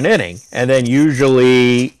pitch an inning. And then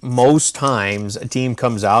usually, most times, a team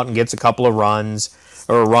comes out and gets a couple of runs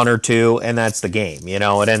or a run or two, and that's the game. It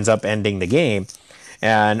ends up ending the game.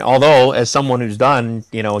 And although, as someone who's done,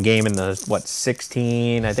 a game in the,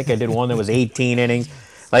 16, I think I did one that was 18 innings,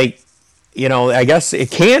 I guess it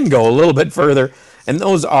can go a little bit further. And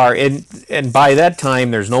those are, and by that time,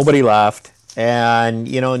 there's nobody left.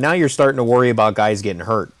 And, now you're starting to worry about guys getting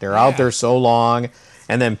hurt. They're out there so long.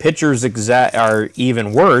 And then pitchers are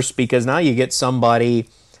even worse because now you get somebody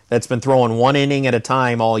that's been throwing 1 inning at a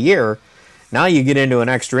time all year. Now you get into an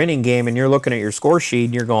extra inning game and you're looking at your score sheet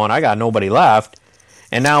and you're going, I got nobody left.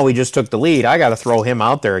 And now we just took the lead. I got to throw him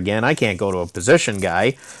out there again. I can't go to a position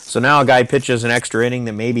guy. So now a guy pitches an extra inning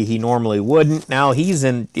that maybe he normally wouldn't. Now he's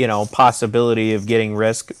in, possibility of getting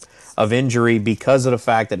risk of injury because of the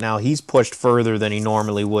fact that now he's pushed further than he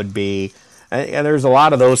normally would be. And there's a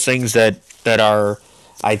lot of those things that are,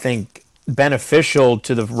 I think, beneficial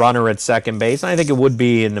to the runner at second base. And I think it would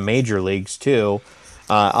be in the major leagues too.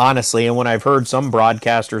 Honestly, and when I've heard some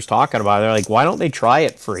broadcasters talking about it, they're like, why don't they try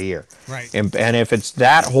it for a year? Right. And if it's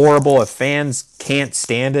that horrible, if fans can't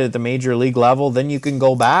stand it at the major league level, then you can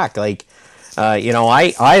go back. I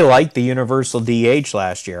liked the universal DH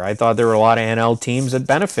last year. I thought there were a lot of NL teams that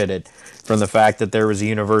benefited from the fact that there was a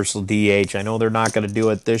universal DH. I know they're not going to do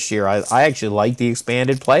it this year. I actually like the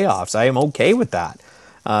expanded playoffs. I am okay with that.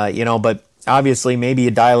 But obviously maybe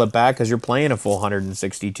you dial it back because you're playing a full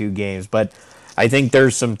 162 games. But I think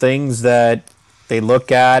there's some things that they look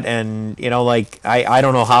at and, I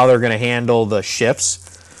don't know how they're going to handle the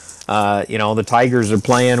shifts. The Tigers are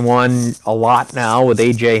playing one a lot now with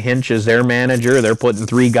A.J. Hinch as their manager. They're putting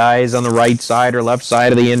 3 guys on the right side or left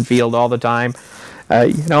side of the infield all the time. I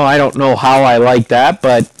don't know how I like that,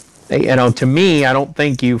 but, to me, I don't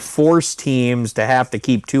think you force teams to have to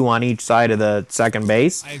keep 2 on each side of the second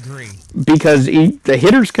base. I agree. Because the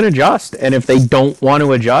hitters can adjust, and if they don't want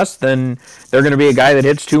to adjust, then they're going to be a guy that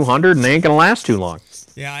hits 200, and they ain't going to last too long.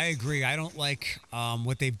 Yeah, I agree. I don't like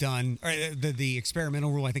what they've done. Or the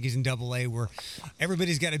experimental rule, I think, is in Double A, where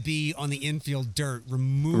everybody's got to be on the infield dirt, Right.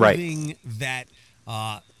 removing that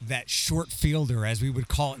short fielder, as we would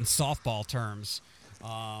call it in softball terms.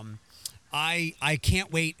 Um, I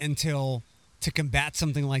can't wait until to combat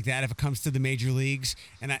something like that if it comes to the major leagues,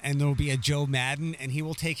 and there'll be a Joe Madden, and he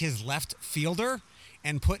will take his left fielder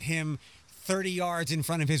and put him 30 yards in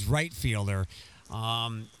front of his right fielder.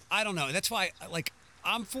 I don't know. That's why, like,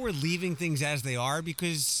 I'm for leaving things as they are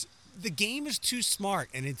because the game is too smart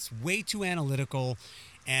and it's way too analytical,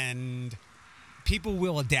 and people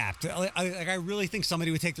will adapt. I really think somebody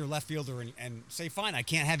would take their left fielder and say, "Fine, I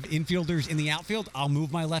can't have infielders in the outfield. I'll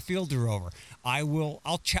move my left fielder over. I will.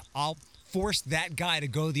 I'll force that guy to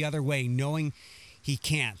go the other way, knowing he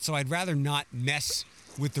can't." So I'd rather not mess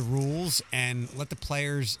with the rules and let the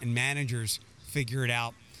players and managers figure it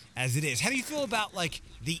out as it is. How do you feel about like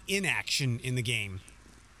the inaction in the game?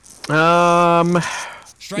 Um,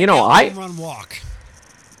 you know, Strikeout, home run, walk.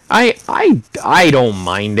 I don't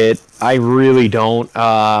mind it. I really don't.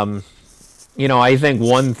 I think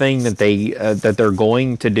one thing that they're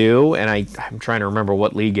going to do, and I'm trying to remember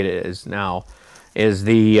what league it is now, is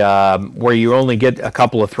the where you only get a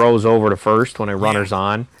couple of throws over to first when a Yeah, runner's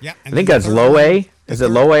on. yeah, I and then think the that's third low one, A. the Is it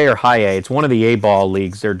third. low A or high A? It's one of the A ball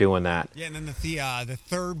leagues. They're doing that. Yeah, and then the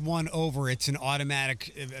third one over, it's an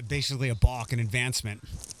automatic, basically a balk, an advancement.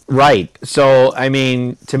 Right. So, I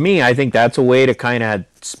mean, to me, I think that's a way to kind of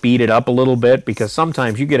speed it up a little bit because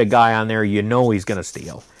sometimes you get a guy on there, you know he's going to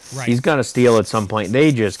steal. Right. He's going to steal at some point.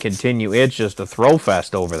 They just continue. It's just a throw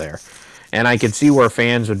fest over there. And I could see where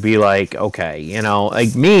fans would be like, okay,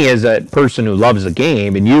 like me as a person who loves the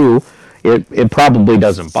game, and it probably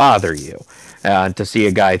doesn't bother you to see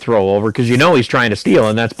a guy throw over because you know he's trying to steal,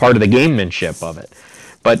 and that's part of the gamemanship of it.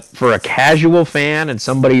 But for a casual fan and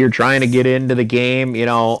somebody you're trying to get into the game,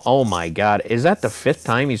 oh my God, is that the fifth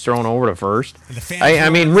time he's thrown over to first? And the fans I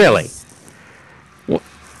are mean, ornery. really.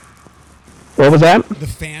 What was that? The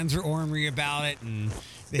fans are ornery about it, and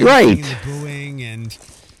the hissing and Right. the booing, and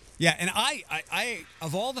yeah. And I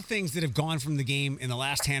of all the things that have gone from the game in the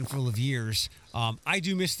last handful of years, I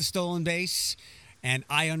do miss the stolen base. And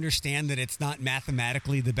I understand that it's not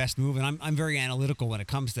mathematically the best move, and I'm very analytical when it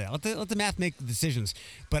comes to that. Let the math make the decisions.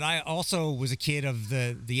 But I also was a kid of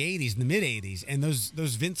the '80s and the mid '80s, and those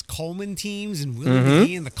Vince Coleman teams and Willie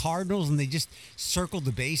McGee and the Cardinals, and they just circled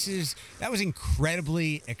the bases. That was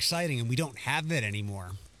incredibly exciting, and we don't have that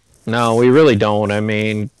anymore. No, we really don't. I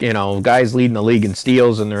mean, guys leading the league in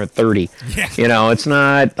steals and they're at 30. Yeah. It's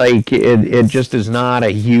not like it just is not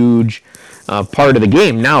a huge part of the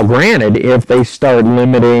game. Now, granted, if they start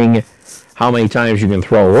limiting how many times you can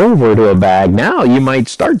throw over to a bag, now you might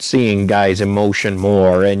start seeing guys in motion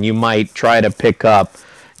more and you might try to pick up.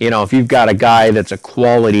 If you've got a guy that's a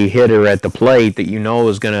quality hitter at the plate that you know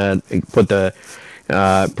is going to put the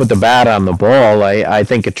bat on the ball. I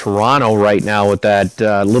think of Toronto right now with that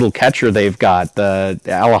little catcher they've got,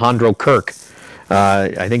 Alejandro Kirk.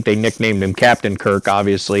 I think they nicknamed him Captain Kirk.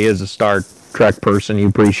 Obviously, as a Star Trek person, you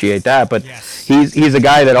appreciate that. But Yes. he's a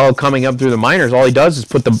guy that all coming up through the minors, all he does is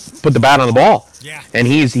put the bat on the ball. Yeah. And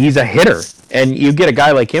he's a hitter. And you get a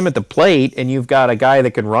guy like him at the plate, and you've got a guy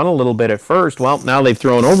that can run a little bit at first. Well, now they've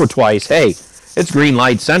thrown over twice. Hey, it's green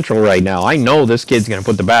light central right now. I know this kid's going to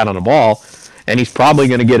put the bat on the ball, and he's probably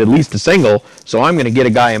going to get at least a single. So I'm going to get a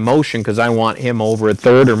guy in motion because I want him over at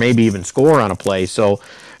third or maybe even score on a play. So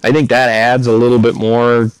I think that adds a little bit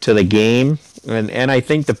more to the game. And I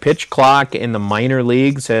think the pitch clock in the minor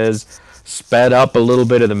leagues has sped up a little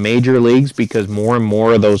bit of the major leagues because more and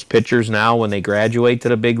more of those pitchers now, when they graduate to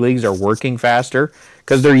the big leagues, are working faster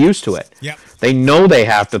because they're used to it. Yep. They know they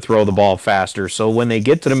have to throw the ball faster. So when they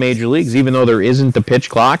get to the major leagues, even though there isn't the pitch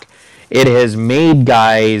clock, it has made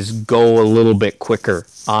guys go a little bit quicker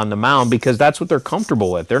on the mound because that's what they're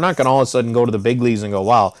comfortable with. They're not going to all of a sudden go to the big leagues and go,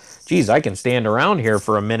 wow, geez, I can stand around here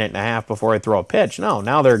for a minute and a half before I throw a pitch. No,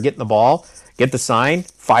 now they're getting the ball, get the sign,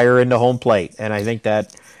 fire into home plate. And I think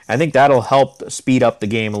that'll help speed up the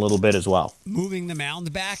game a little bit as well. Moving the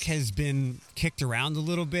mound back has been kicked around a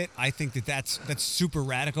little bit. I think that's super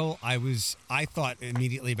radical. I thought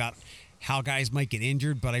immediately about how guys might get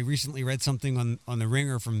injured, but I recently read something on the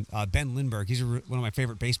Ringer from Ben Lindbergh. He's one of my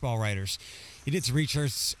favorite baseball writers. He did some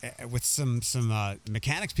research with some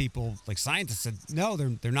mechanics people, like scientists, said no,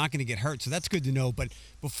 they're not going to get hurt. So that's good to know. But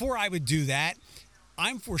before I would do that,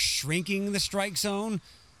 I'm for shrinking the strike zone.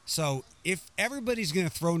 So if everybody's going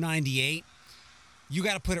to throw 98, you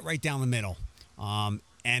got to put it right down the middle.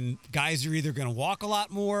 And guys are either going to walk a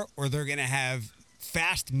lot more or they're going to have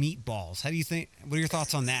fast meatballs. How do you think? What are your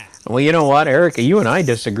thoughts on that? Well, you know what, Erica, you and I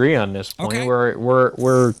disagree on this point. Okay.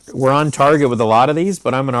 We're on target with a lot of these,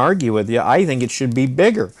 but I'm going to argue with you. I think it should be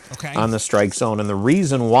bigger Okay. on the strike zone, and the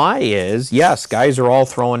reason why is, yes, guys are all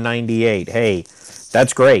throwing 98. Hey,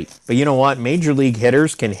 that's great, but you know what? Major league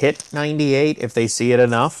hitters can hit 98 if they see it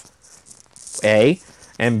enough. A,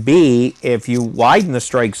 and B, if you widen the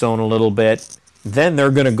strike zone a little bit, then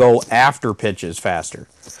they're going to go after pitches faster.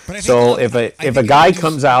 So if a guy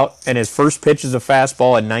comes out and his first pitch is a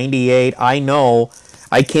fastball at 98, I know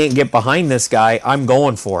I can't get behind this guy. I'm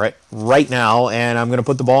going for it right now, and I'm going to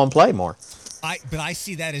put the ball in play more. But I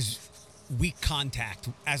see that as weak contact,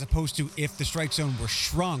 as opposed to if the strike zone were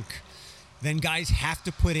shrunk, then guys have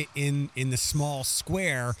to put it in the small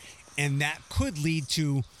square, and that could lead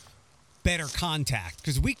to better contact,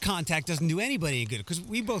 because weak contact doesn't do anybody any good, because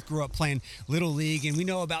we both grew up playing little league and we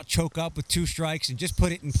know about choke up with 2 strikes and just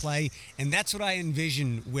put it in play, and that's what I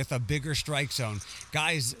envision with a bigger strike zone.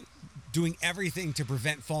 Guys doing everything to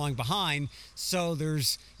prevent falling behind, so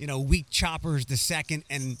there's weak choppers to second,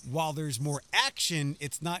 and while there's more action,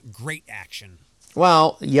 it's not great action.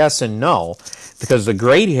 Well, yes and no, because the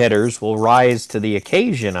great hitters will rise to the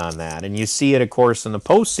occasion on that, and you see it, of course, in the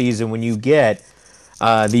postseason when you get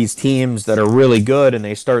these teams that are really good and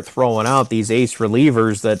they start throwing out these ace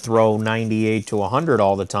relievers that throw 98 to 100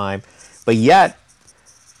 all the time. But yet,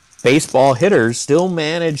 baseball hitters still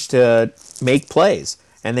manage to make plays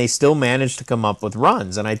and they still manage to come up with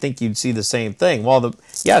runs. And I think you'd see the same thing.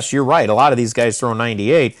 Yes, you're right. A lot of these guys throw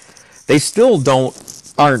 98. They still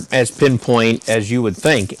aren't as pinpoint as you would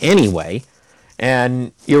think anyway.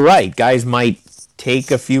 And you're right. Guys might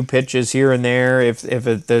take a few pitches here and there if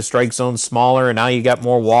the strike zone's smaller, and now you got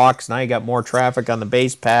more walks, now you got more traffic on the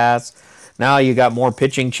base paths, now you got more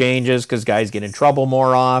pitching changes because guys get in trouble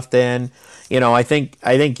more often. I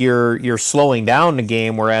think you're slowing down the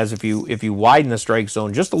game, whereas if you widen the strike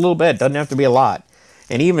zone just a little bit, it doesn't have to be a lot,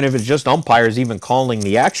 and even if it's just umpires even calling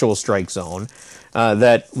the actual strike zone,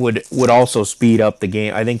 that would also speed up the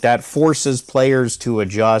game. I think that forces players to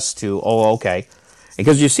adjust to, okay.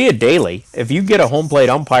 Because you see it daily. If you get a home plate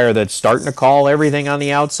umpire that's starting to call everything on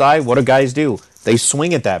the outside, what do guys do? They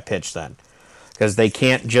swing at that pitch then. Because they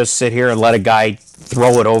can't just sit here and let a guy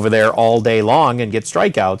throw it over there all day long and get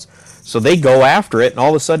strikeouts. So they go after it, and all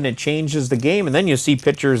of a sudden it changes the game. And then you see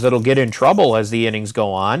pitchers that'll get in trouble as the innings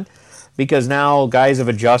go on, because now guys have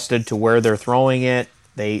adjusted to where they're throwing it.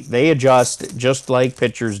 They adjust just like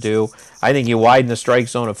pitchers do. I think you widen the strike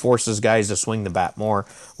zone, it forces guys to swing the bat more,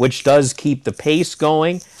 which does keep the pace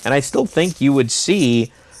going. And I still think you'd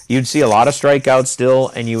see a lot of strikeouts still,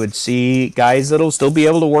 and you would see guys that'll still be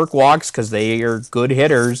able to work walks because they are good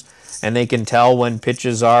hitters and they can tell when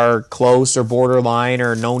pitches are close or borderline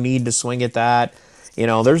or no need to swing at that.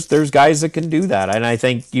 There's guys that can do that, and I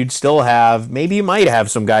think you'd still have, maybe you might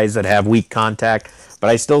have some guys that have weak contact, but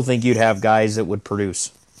I still think you'd have guys that would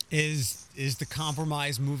produce. Is the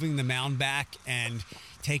compromise moving the mound back and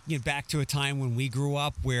taking it back to a time when we grew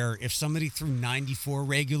up where if somebody threw 94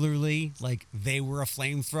 regularly, like they were a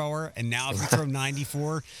flamethrower, and now if you throw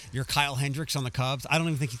 94, you're Kyle Hendricks on the Cubs? I don't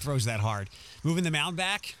even think he throws that hard. Moving the mound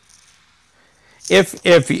back?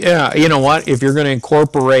 If you know what, if you're going to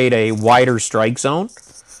incorporate a wider strike zone,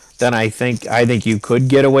 then I think you could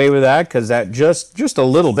get away with that, because that just a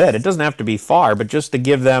little bit. It doesn't have to be far, but just to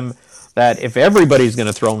give them that, if everybody's going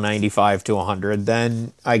to throw 95 to 100,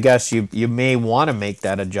 then I guess you may want to make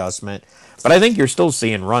that adjustment. But I think you're still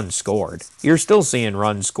seeing runs scored. You're still seeing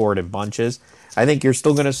runs scored in bunches. I think you're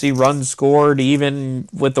still going to see runs scored even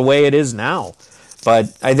with the way it is now.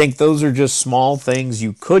 But I think those are just small things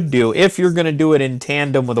you could do if you're going to do it in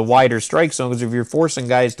tandem with a wider strike zone, because if you're forcing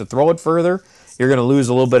guys to throw it further, you're going to lose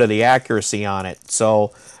a little bit of the accuracy on it.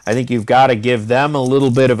 So I think you've got to give them a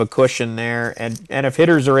little bit of a cushion there, and if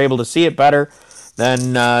hitters are able to see it better,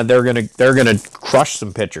 then they're gonna crush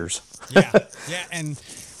some pitchers. yeah, and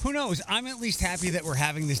who knows? I'm at least happy that we're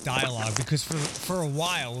having this dialogue, because for a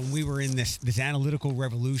while when we were in this analytical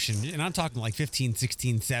revolution, and I'm talking like 15,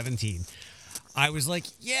 16, 17, I was like,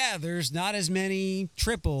 yeah, there's not as many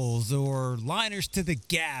triples or liners to the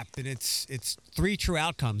gap, and it's 3 true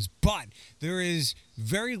outcomes. But there is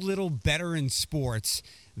very little better in sports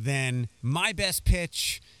than my best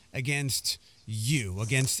pitch against you,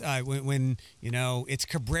 against when it's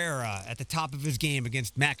Cabrera at the top of his game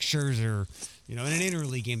against Max Scherzer, in an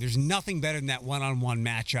interleague game. There's nothing better than that one-on-one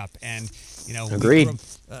matchup. And agreed.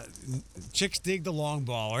 Chicks dig the long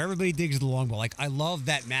ball, or everybody digs the long ball. Like, I love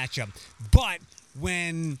that matchup. But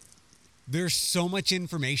when there's so much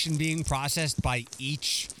information being processed by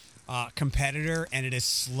each competitor, and it has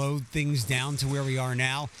slowed things down to where we are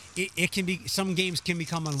now. It can be, some games can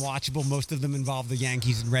become unwatchable. Most of them involve the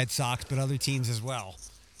Yankees and Red Sox, but other teams as well.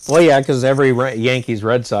 Well, yeah, because every Yankees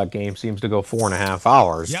Red Sox game seems to go 4.5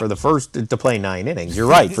 hours Yep. for the first to play 9 innings. You're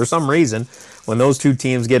right. For some reason, when those two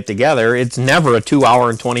teams get together, it's never a 2 hour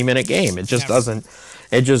and 20 minute game. It just Never. doesn't.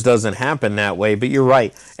 It just doesn't happen that way. But you're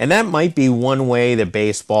right, and that might be one way that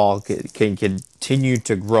baseball can continue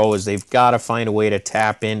to grow. Is they've got to find a way to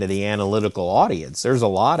tap into the analytical audience. There's a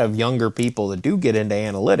lot of younger people that do get into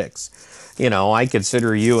analytics. I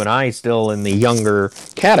consider you and I still in the younger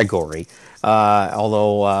category.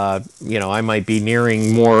 Although, I might be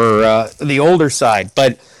nearing more the older side.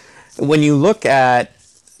 But when you look at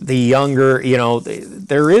the younger,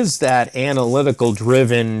 there is that analytical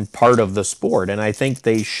driven part of the sport. And I think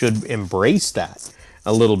they should embrace that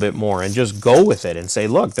a little bit more and just go with it and say,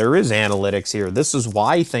 look, there is analytics here. This is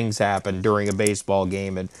why things happen during a baseball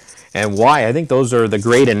game and why. I think those are the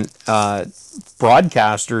great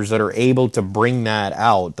broadcasters that are able to bring that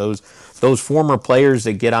out. Those former players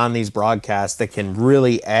that get on these broadcasts that can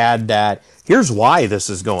really add that. Here's why this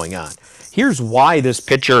is going on. Here's why this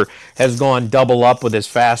pitcher has gone double up with his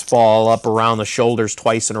fastball up around the shoulders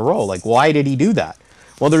twice in a row. Like, why did he do that?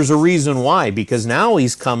 Well, there's a reason why. Because now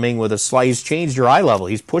he's coming with a slight, he's changed your eye level.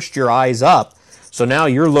 He's pushed your eyes up. So now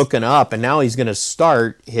you're looking up, and now he's going to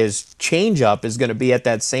start. His changeup is going to be at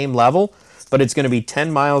that same level, but it's going to be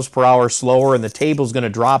 10 miles per hour slower, and the table's going to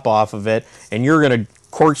drop off of it, and you're going to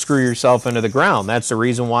corkscrew yourself into the ground. That's the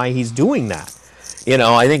reason why he's doing that.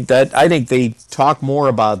 I think they talk more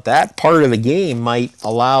about that part of the game might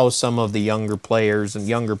allow some of the younger players and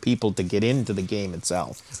younger people to get into the game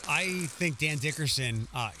itself. I think Dan Dickerson,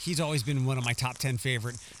 he's always been one of my top 10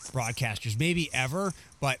 favorite broadcasters, maybe ever,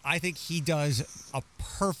 but I think he does a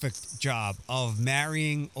perfect job of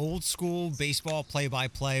marrying old school baseball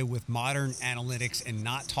play-by-play with modern analytics and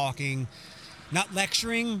not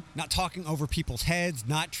lecturing, not talking over people's heads,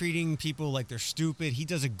 not treating people like they're stupid. He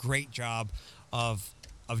does a great job of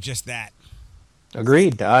just that.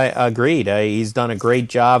 Agreed. I agreed. He's done a great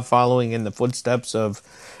job following in the footsteps of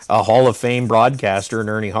a Hall of Fame broadcaster in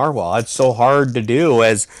Ernie Harwell. It's so hard to do,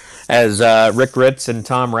 as Rick Ritz and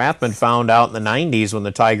Tom Rathman found out in the 90s when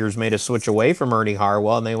the Tigers made a switch away from Ernie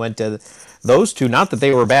Harwell, and they went to those two. Not that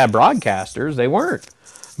they were bad broadcasters, they weren't,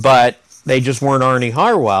 but they just weren't Ernie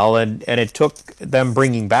Harwell, and it took them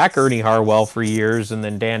bringing back Ernie Harwell for years, and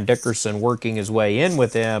then Dan Dickerson working his way in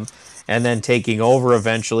with him, and then taking over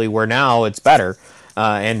eventually, where now it's better.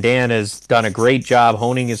 And Dan has done a great job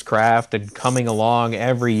honing his craft and coming along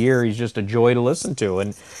every year. He's just a joy to listen to,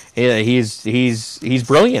 and he's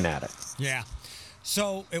brilliant at it. Yeah.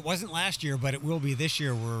 So it wasn't last year, but it will be this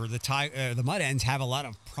year, where the Mud Hens have a lot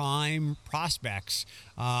of prime prospects.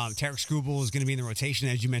 Tarek Skubal is going to be in the rotation,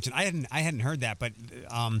 as you mentioned. I hadn't heard that, but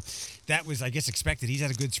that was, I guess, expected. He's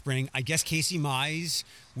had a good spring. I guess Casey Mize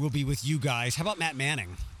will be with you guys. How about Matt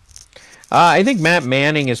Manning? I think Matt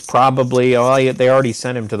Manning is probably, they already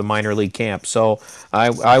sent him to the minor league camp, so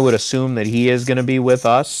I would assume that he is going to be with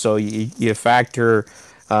us. So you factor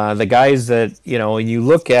the guys that, when you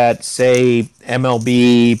look at, say,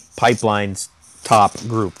 MLB Pipeline's top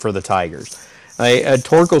group for the Tigers.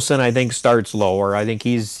 Torkelson, I think, starts lower. I think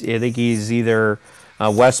he's either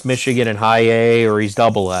West Michigan in high A or he's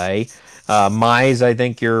double A. Mize, I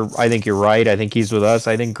think you're right. I think he's with us.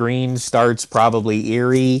 I think Green starts probably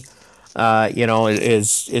Erie.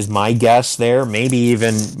 Is my guess there. Maybe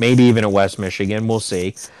even at West Michigan. We'll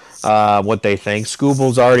see what they think.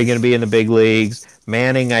 Skubal's already going to be in the big leagues.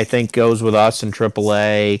 Manning, I think, goes with us in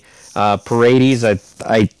AAA. Paredes,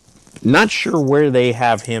 I'm not sure where they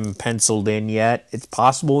have him penciled in yet. It's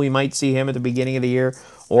possible we might see him at the beginning of the year,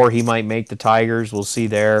 or he might make the Tigers. We'll see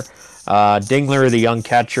there. Dingler, the young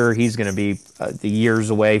catcher, he's going to be the years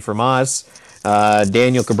away from us.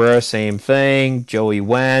 Daniel Cabrera, same thing. Joey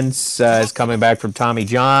Wentz is coming back from Tommy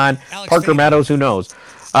John. Parker Meadows, who knows?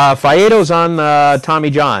 Faedo's on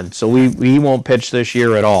Tommy John, so he won't pitch this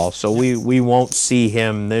year at all. So we won't see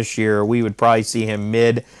him this year. We would probably see him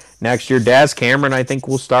mid next year. Daz Cameron, I think,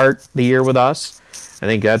 will start the year with us. I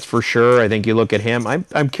think that's for sure. I think you look at him.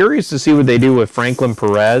 I'm curious to see what they do with Franklin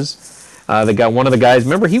Perez. One of the guys.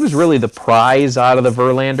 Remember, he was really the prize out of the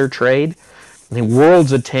Verlander trade.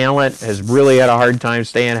 Worlds of talent, has really had a hard time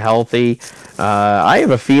staying healthy. I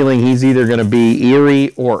have a feeling he's either going to be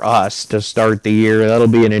Erie or us to start the year. That'll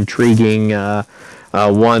be an intriguing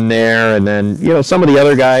one there. And then, some of the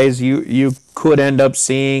other guys you could end up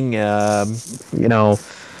seeing,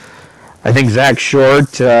 I think Zach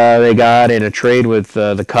Short, they got in a trade with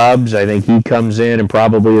the Cubs. I think he comes in and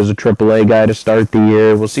probably is a AAA guy to start the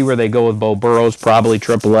year. We'll see where they go with Bo Burrows, probably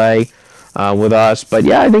AAA with us. But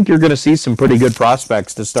yeah, I think you're going to see some pretty good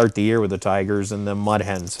prospects to start the year with the Tigers and the Mud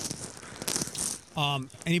Hens.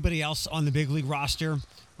 Anybody else on the big league roster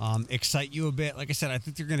excite you a bit? Like I said, I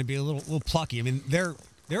think they're going to be a little plucky. I mean, they're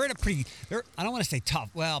in a pretty. I don't want to say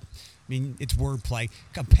tough. Well, I mean, it's wordplay.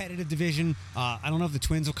 Competitive division. I don't know if the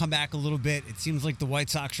Twins will come back a little bit. It seems like the White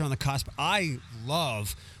Sox are on the cusp. I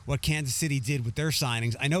love what Kansas City did with their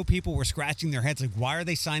signings. I know people were scratching their heads like, why are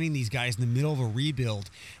they signing these guys in the middle of a rebuild?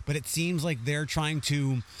 But it seems like they're trying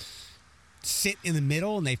to sit in the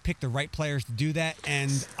middle, and they've picked the right players to do that.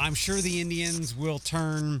 And I'm sure the Indians will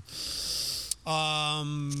turn Zach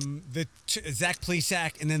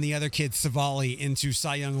Plesac and then the other kid Savali into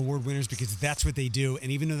Cy Young Award winners, because that's what they do.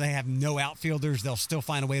 And even though they have no outfielders, they'll still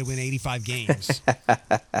find a way to win 85 games.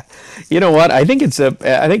 You know what? I think it's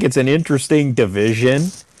an interesting division.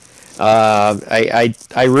 I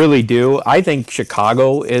really do. I think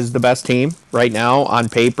Chicago is the best team right now on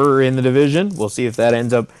paper in the division. We'll see if that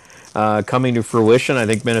ends up coming to fruition. I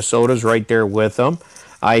think Minnesota's right there with them.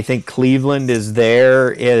 I think Cleveland is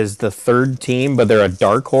the third team, but they're a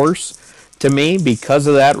dark horse to me because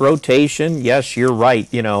of that rotation. Yes, you're right.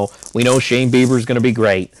 You know, we know Shane Bieber's going to be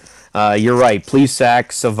great. You're right. Plesac,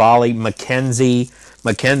 Savali, McKenzie.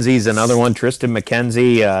 McKenzie's another one. Tristan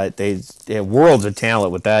McKenzie. They worlds of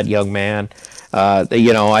talent with that young man. I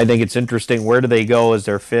think it's interesting. Where do they go as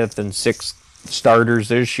their fifth and sixth starters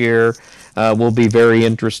this year? Will be very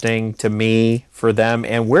interesting to me for them.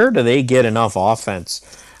 And where do they get enough offense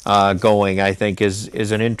going, I think,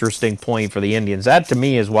 is an interesting point for the Indians. That, to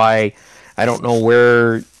me, is why I don't know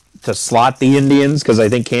where to slot the Indians, because I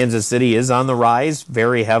think Kansas City is on the rise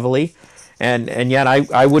very heavily. And yet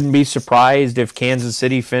I wouldn't be surprised if Kansas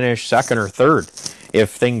City finished second or third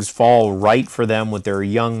if things fall right for them with their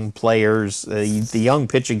young players. The young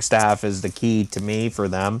pitching staff is the key to me for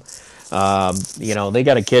them. They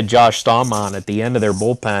got a kid, Josh Stallman, at the end of their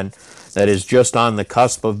bullpen that is just on the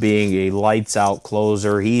cusp of being a lights-out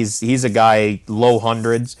closer. He's a guy low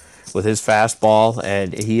hundreds with his fastball,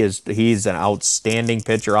 and he's an outstanding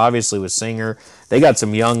pitcher. Obviously, with Singer, they got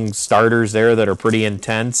some young starters there that are pretty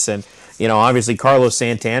intense, and obviously Carlos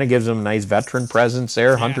Santana gives them a nice veteran presence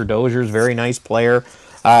there. Yeah. Hunter Dozier's a very nice player.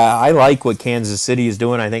 I like what Kansas City is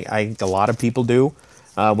doing. I think a lot of people do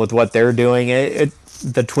with what they're doing.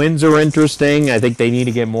 The Twins are interesting. I think they need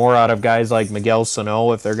to get more out of guys like Miguel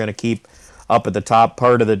Sano if they're going to keep up at the top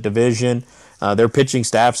part of the division. Their pitching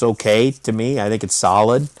staff's okay to me. I think it's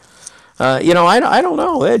solid. I don't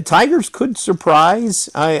know. Tigers could surprise.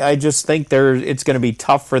 I just think it's going to be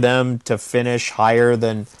tough for them to finish higher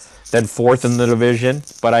than fourth in the division,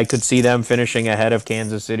 but I could see them finishing ahead of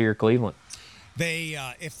Kansas City or Cleveland.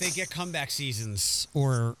 If they get comeback seasons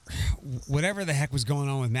or whatever the heck was going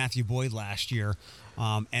on with Matthew Boyd last year,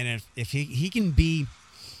 and if he can be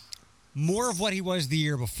more of what he was the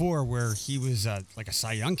year before, where he was like a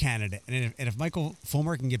Cy Young candidate, and if Michael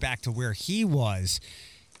Fulmer can get back to where he was,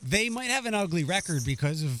 they might have an ugly record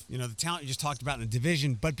because of the talent you just talked about in the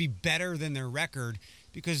division, but be better than their record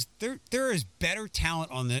because there is better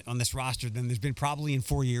talent on this roster than there's been probably in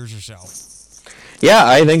 4 years or so. Yeah,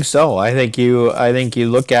 I think so. I think you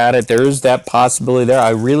look at it. There is that possibility there. I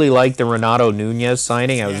really like the Renato Nunez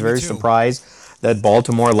signing. I was very surprised that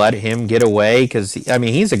Baltimore let him get away because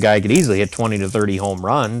he's a guy who could easily hit 20 to 30 home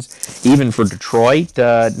runs, even for Detroit.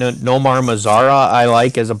 Nomar Mazara I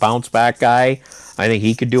like as a bounce back guy. I think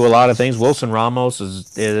he could do a lot of things. Wilson Ramos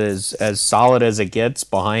is as solid as it gets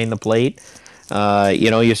behind the plate.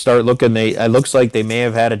 You start looking. It looks like they may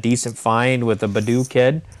have had a decent find with the Baddoo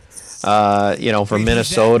kid. From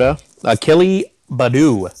Minnesota. Achille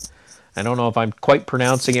Baddoo. I don't know if I'm quite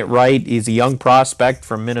pronouncing it right. He's a young prospect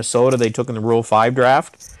from Minnesota. They took in the Rule 5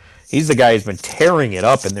 draft. He's the guy who's been tearing it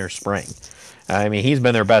up in their spring. He's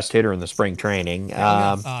been their best hitter in the spring training.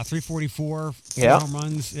 344 home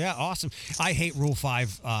runs. Yeah, awesome. I hate Rule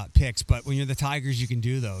 5 picks, but when you're the Tigers, you can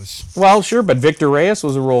do those. Well, sure, but Victor Reyes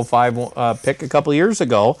was a Rule 5 pick a couple years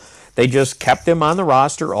ago. They just kept him on the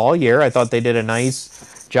roster all year. I thought they did a nice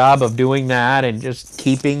job of doing that and just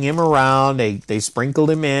keeping him around. They sprinkled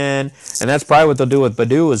him in, and that's probably what they'll do with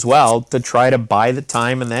Baddoo as well to try to buy the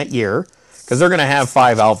time in that year because they're going to have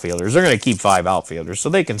 5 outfielders. They're going to keep 5 outfielders, so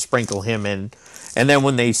they can sprinkle him in. And then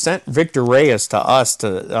when they sent Victor Reyes to us in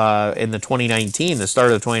the start of the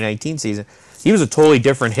 2019 season, he was a totally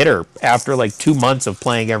different hitter after like 2 months of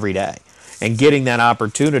playing every day. and getting that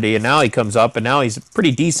opportunity. And now he comes up, and now he's a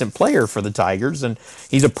pretty decent player for the Tigers, and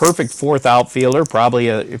he's a perfect fourth outfielder, probably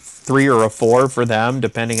a 3 or a 4 for them,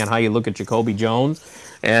 depending on how you look at Jacoby Jones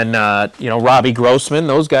and Robbie Grossman.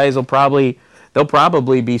 Those guys they'll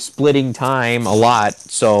probably be splitting time a lot.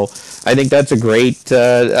 So I think that's a great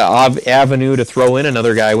avenue to throw in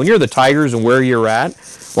another guy. When you're the Tigers and where you're at,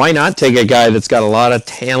 why not take a guy that's got a lot of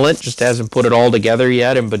talent, just hasn't put it all together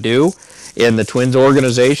yet in Baddoo, in the Twins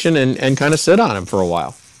organization, and kind of sit on him for a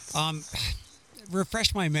while?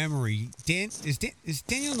 Refresh my memory. Is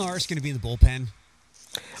Daniel Norris going to be in the bullpen?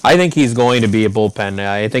 I think he's going to be a bullpen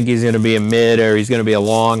guy. I think he's going to be a mid, or he's going to be a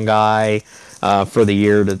long guy for the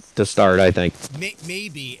year to start, I think.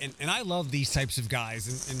 Maybe, and I love these types of guys,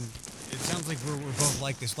 and it sounds like we're both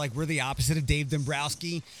like this. Like, we're the opposite of Dave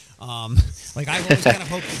Dombrowski. Like, I've always kind of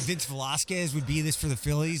hoped that Vince Velasquez would be this for the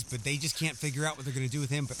Phillies, but they just can't figure out what they're going to do with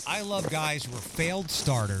him. But I love guys who are failed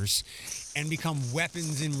starters and become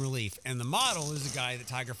weapons in relief. And the model is a guy that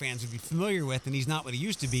Tiger fans would be familiar with, and he's not what he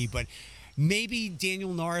used to be, but maybe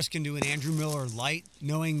Daniel Norris can do an Andrew Miller light,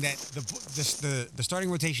 knowing that the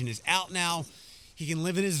starting rotation is out now. He can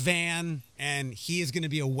live in his van, and he is going to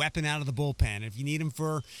be a weapon out of the bullpen. If you need him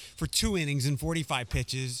for 2 innings and 45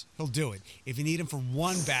 pitches, he'll do it. If you need him for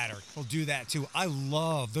 1 batter, he'll do that too.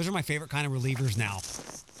 Those are my favorite kind of relievers now.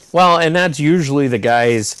 Well, and that's usually the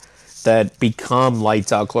guys that become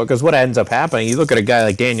lights out close, because what ends up happening, you look at a guy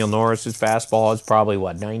like Daniel Norris, his fastball is probably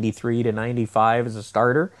 93 to 95 as a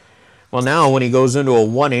starter. Well, now when he goes into a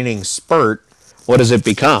 1-inning spurt, what does it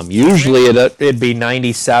become? Usually it'd be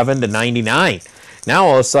 97 to 99. Now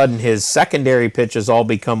all of a sudden his secondary pitches all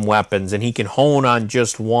become weapons, and he can hone on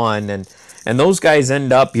just one, and those guys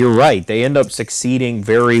end up, you're right, they end up succeeding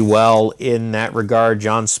very well in that regard.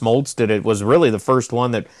 John Smoltz was really the first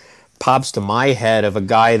one that pops to my head of a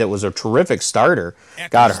guy that was a terrific starter,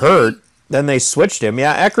 got hurt, then they switched him.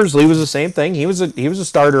 Yeah, Eckersley was the same thing. He was a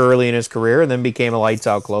starter early in his career and then became a lights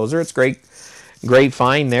out closer. It's great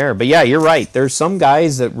find there. But yeah, you're right. There's some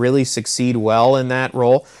guys that really succeed well in that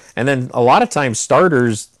role, and then a lot of times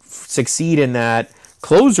starters succeed in that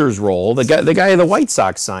closer's role. The guy the White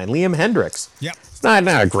Sox signed, Liam Hendricks. Yep. It's not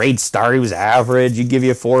a great start. He was average. He'd give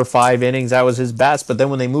you 4 or 5 innings. That was his best. But then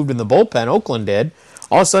when they moved in the bullpen, Oakland did,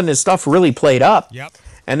 all of a sudden his stuff really played up. Yep.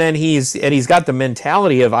 And then he's got the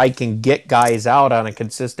mentality of, I can get guys out on a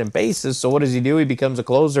consistent basis. So what does he do? He becomes a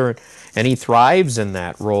closer, and he thrives in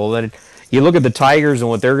that role. And you look at the Tigers and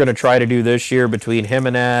what they're going to try to do this year between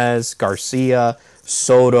Jimenez, Garcia,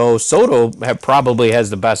 Soto. Soto probably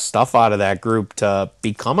has the best stuff out of that group to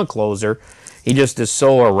become a closer. He just is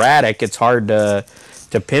so erratic. It's hard to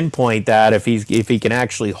pinpoint that if he can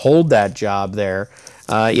actually hold that job there.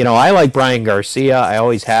 I like Brian Garcia. I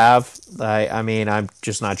always have. I mean, I'm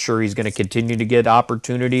just not sure he's going to continue to get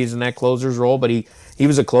opportunities in that closer's role, but he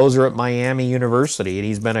was a closer at Miami University, and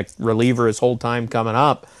he's been a reliever his whole time coming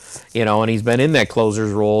up, and he's been in that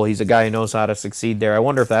closer's role. He's a guy who knows how to succeed there. I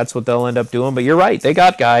wonder if that's what they'll end up doing, but you're right. They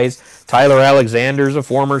got guys. Tyler Alexander's a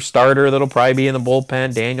former starter that'll probably be in the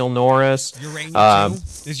bullpen. Daniel Norris. Urania,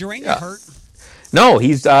 too? Is Urania hurt? No,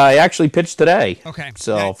 he's actually pitched today. Okay.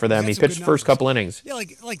 So for them, he pitched the first couple innings. Yeah,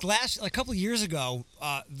 like a couple of years ago,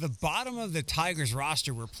 the bottom of the Tigers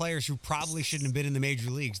roster were players who probably shouldn't have been in the major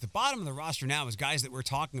leagues. The bottom of the roster now is guys that we're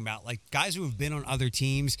talking about, like guys who have been on other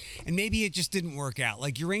teams, and maybe it just didn't work out.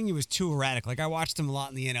 Like Urania was too erratic. Like I watched him a lot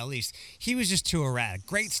in the NL East. He was just too erratic.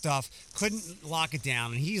 Great stuff. Couldn't lock it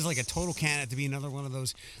down, and he's like a total candidate to be another one of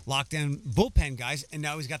those lockdown bullpen guys. And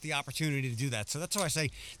now he's got the opportunity to do that. So that's why I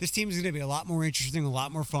say this team is going to be a lot more interesting, a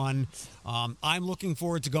lot more fun. I'm looking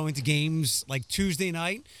forward to going to games like Tuesday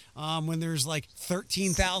night when there's like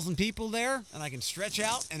 13,000 people there, and I can stretch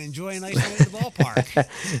out and enjoy a nice night at the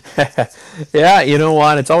ballpark. Yeah, you know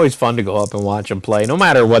what? It's always fun to go up and watch them play, no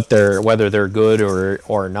matter whether they're good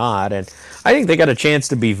or not. And I think they got a chance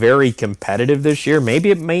to be very competitive this year. Maybe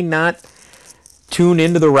it may not tune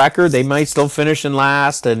into the record. They might still finish in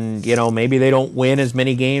last, and maybe they don't win as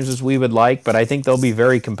many games as we would like, but I think they'll be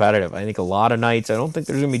very competitive. I think a lot of nights, I don't think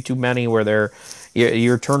there's going to be too many where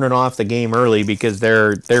you're turning off the game early because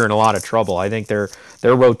they're in a lot of trouble. I think their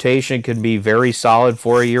rotation can be very solid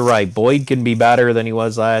for you. You're right. Boyd can be better than he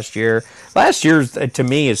was last year. Last year's, to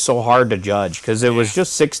me, is so hard to judge because it was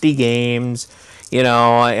just 60 games.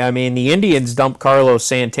 I mean, the Indians dumped Carlos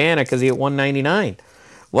Santana because he hit 199.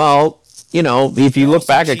 Well, if you look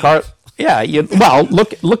back at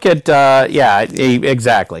look at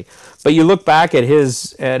exactly. But you look back at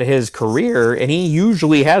his career, and he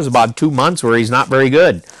usually has about 2 months where he's not very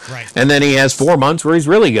good, right? And then he has 4 months where he's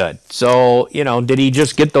really good. So did he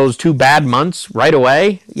just get those 2 bad months right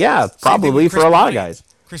away? Yeah, probably for a lot of guys.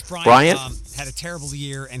 Chris Bryant? Had a terrible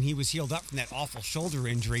year, and he was healed up from that awful shoulder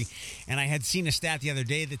injury. And I had seen a stat the other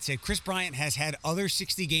day that said Chris Bryant has had other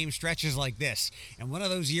 60-game stretches like this. And one of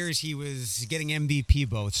those years, he was getting MVP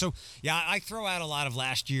votes. So, yeah, I throw out a lot of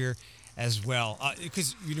last year as well,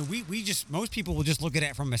 because most people will just look at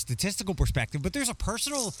it from a statistical perspective, but there's a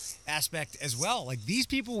personal aspect as well. Like, these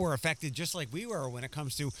people were affected just like we were when it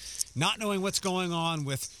comes to not knowing what's going on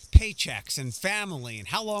with paychecks and family and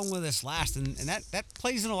how long will this last, and that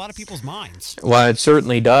plays in a lot of people's minds. Well, it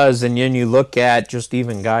certainly does. And then you look at just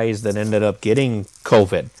even guys that ended up getting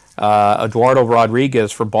COVID. Eduardo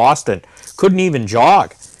Rodriguez for Boston couldn't even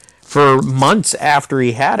jog for months after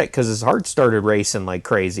he had it because his heart started racing like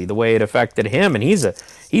crazy, the way it affected him. And he's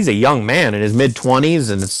a young man in his mid-20s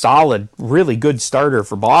and a solid, really good starter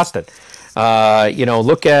for Boston.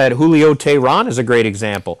 Look at Julio Teheran is a great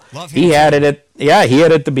example. Love him. He had it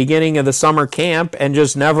at the beginning of the summer camp and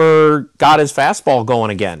just never got his fastball going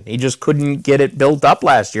again. He just couldn't get it built up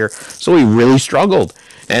last year, so he really struggled.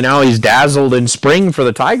 And now he's dazzled in spring for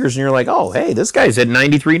the Tigers, and you're like, oh, hey, this guy's hitting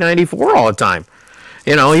 93, 94 all the time.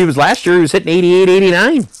 He was last year he was hitting 88,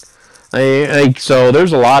 89. So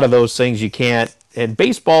there's a lot of those things you can't. And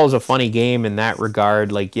baseball is a funny game in that regard.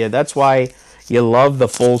 That's why you love the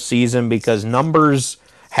full season, because numbers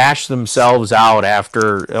hash themselves out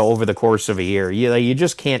over the course of a year. You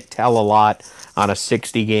just can't tell a lot on a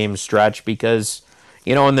 60-game stretch because,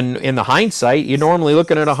 in the hindsight, you're normally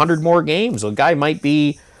looking at 100 more games. A guy might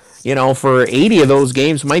be, for 80 of those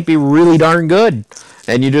games might be really darn good.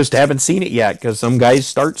 And you just haven't seen it yet because some guys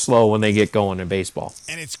start slow when they get going in baseball.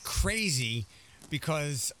 And it's crazy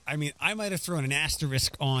because, I might have thrown an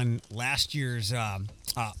asterisk on last year's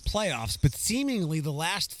playoffs, but seemingly the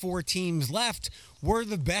last 4 teams left were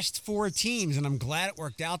the best 4 teams, and I'm glad it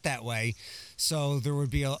worked out that way. So there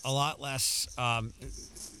would be a lot less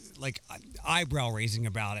eyebrow raising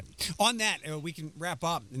about it. On that, we can wrap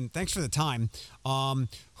up, and thanks for the time.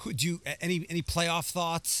 Any playoff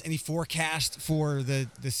thoughts? Any forecast for the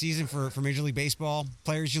season for Major League Baseball?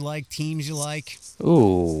 Players you like, teams you like?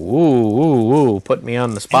 Ooh! Put me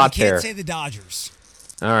on the spot there. You can't say the Dodgers.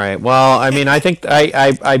 All right. Well, I think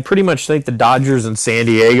I pretty much think the Dodgers and San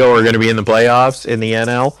Diego are going to be in the playoffs in the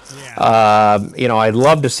NL. Yeah. I'd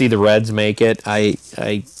love to see the Reds make it.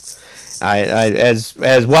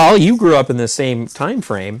 As well, you grew up in the same time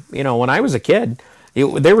frame. When I was a kid,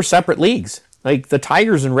 they were separate leagues. Like the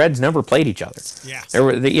Tigers and Reds never played each other. Yeah. There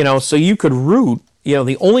were, so you could root.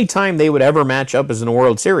 The only time they would ever match up is in the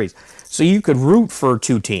World Series. So you could root for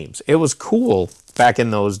 2 teams. It was cool back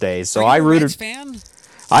in those days. So I rooted. Reds fan?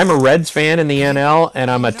 I'm a Reds fan in the NL,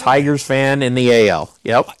 and I'm a Tigers fan in the AL.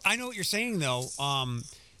 Yep. I know what you're saying though.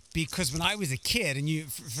 Because when I was a kid, and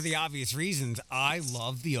for the obvious reasons, I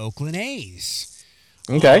loved the Oakland A's.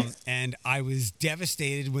 Okay. And I was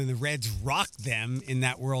devastated when the Reds rocked them in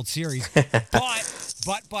that World Series. But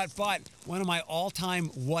one of my all-time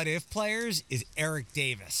what-if players is Eric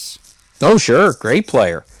Davis. Oh, sure. Great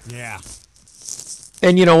player. Yeah.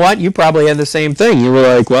 And you know what? You probably had the same thing. You were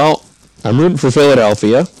like, well, I'm rooting for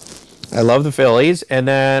Philadelphia. I love the Phillies. And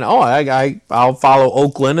then, I'll follow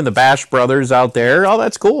Oakland and the Bash Brothers out there. Oh,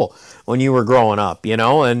 that's cool. When you were growing up,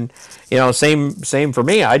 and, same for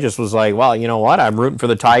me. I just was like, well, you know what? I'm rooting for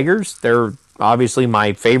the Tigers. They're obviously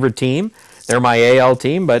my favorite team. They're my AL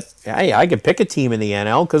team, but hey, I could pick a team in the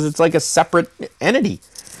NL because it's like a separate entity.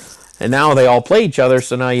 And now they all play each other,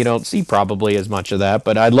 so now you don't see probably as much of that.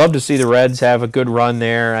 But I'd love to see the Reds have a good run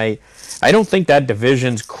there. I don't think that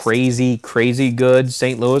division's crazy good.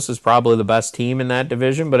 St. Louis is probably the best team in that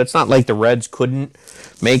division, but it's not like the Reds couldn't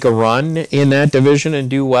make a run in that division and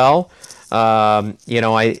do well. I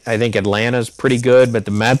think Atlanta's pretty good, but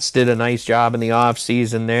the Mets did a nice job in the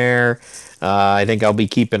offseason there. I think I'll be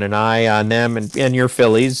keeping an eye on them and your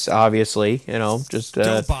Phillies, obviously. Just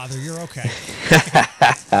don't bother. You're okay.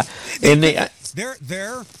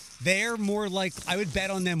 They're more like, I would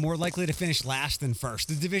bet on them more likely to finish last than first.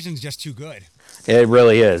 The division's just too good. It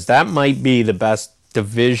really is. That might be the best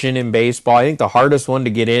division in baseball. I think the hardest one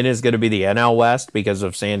to get in is going to be the NL West because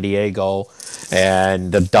of San Diego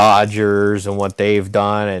and the Dodgers and what they've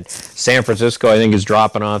done. And San Francisco, I think, is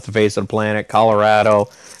dropping off the face of the planet. Colorado,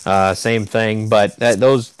 same thing. But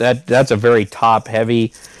that's a very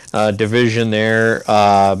top-heavy division there.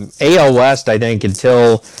 AL West, I think,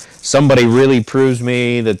 until somebody really proves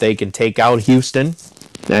me that they can take out Houston.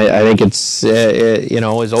 I think it's,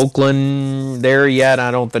 is Oakland there yet?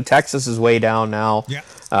 The Texas is way down now.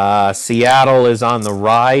 Yeah. Seattle is on the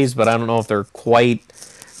rise, but I don't know if they're quite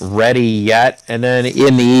ready yet. And then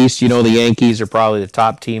in the East, the Yankees are probably the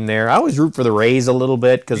top team there. I always root for the Rays a little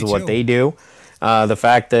bit because of what they do. The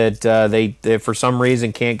fact that they for some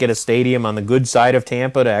reason can't get a stadium on the good side of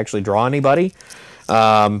Tampa to actually draw anybody.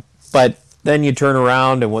 But then you turn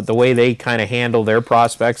around and the way they kind of handle their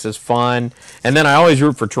prospects is fun. And then I always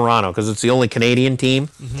root for Toronto because it's the only Canadian team.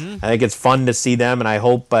 I think it's fun to see them, and I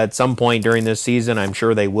hope at some point during this season, I'm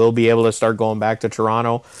sure they will be able to start going back to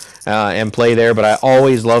Toronto and play there. But I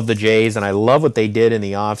always love the Jays, and I love what they did in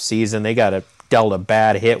the offseason. They dealt a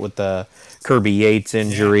bad hit with the Kirby Yates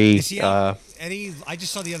injury. Yeah. I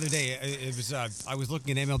just saw the other day. It was I was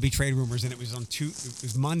looking at MLB trade rumors, and it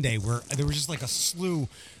was Monday where there was just like a slew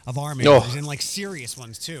of arm injuries and like serious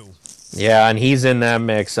ones too. Yeah, and he's in that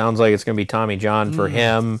mix. Sounds like it's going to be Tommy John for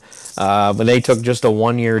him. But they took just a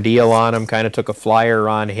 1-year deal on him, kind of took a flyer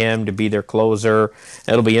on him to be their closer.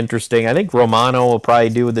 It'll be interesting. I think Romano will probably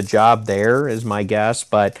do the job there, is my guess.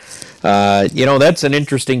 But, that's an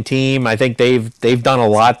interesting team. I think they've done a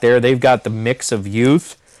lot there. They've got the mix of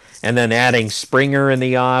youth. And then adding Springer in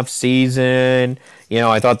the off season.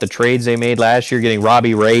 I thought the trades they made last year, getting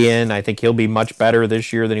Robbie Ray in, I think he'll be much better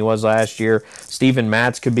this year than he was last year. Steven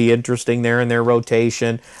Matz could be interesting there in their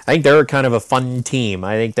rotation. I think they're kind of a fun team.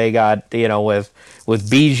 I think they got, with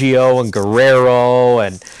Biggio and Guerrero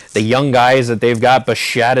and the young guys that they've got.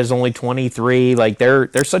 Bichette is only 23. Like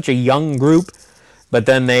they're such a young group. But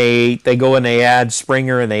then they go and they add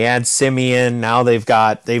Springer and they add Simeon. Now they've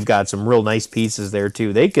got some real nice pieces there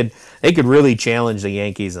too. They could really challenge the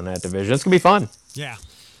Yankees in that division. It's gonna be fun. Yeah.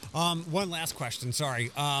 One last question. Sorry.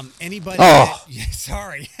 Anybody?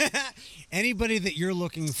 Sorry. Anybody that you're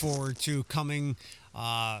looking forward to coming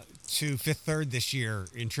to Fifth Third this year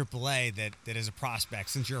in AAA that is a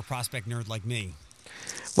prospect? Since you're a prospect nerd like me.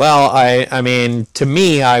 Well, I mean, to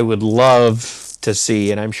me, I would love to see,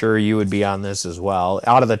 and I'm sure you would be on this as well,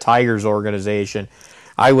 out of the Tigers organization,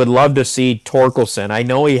 I would love to see Torkelson. I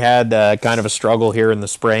know he had kind of a struggle here in the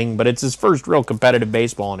spring, but it's his first real competitive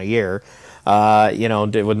baseball in a year,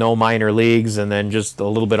 with no minor leagues and then just a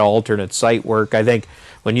little bit of alternate site work. I think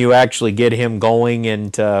when you actually get him going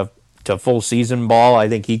into full season ball, I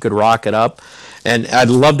think he could rock it up. And I'd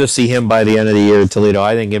love to see him by the end of the year in Toledo.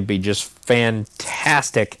 I think it'd be just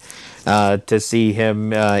fantastic to see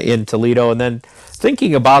him in Toledo. And then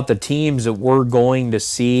thinking about the teams that we're going to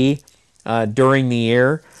see during the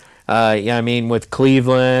year, with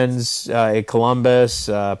Cleveland's, Columbus,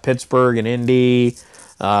 Pittsburgh and Indy,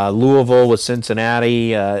 Louisville with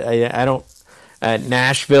Cincinnati.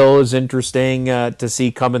 Nashville is interesting to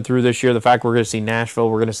see coming through this year. The fact we're going to see Nashville,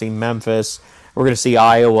 we're going to see Memphis, we're going to see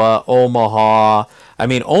Iowa, Omaha. I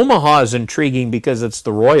mean, Omaha is intriguing because it's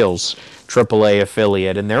the Royals AAA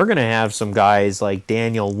affiliate, and they're going to have some guys like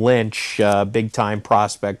Daniel Lynch, big-time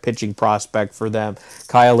prospect, pitching prospect for them.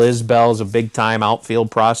 Kyle Isbell is a big-time outfield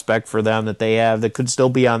prospect for them that they have that could still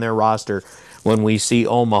be on their roster when we see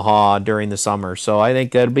Omaha during the summer. So I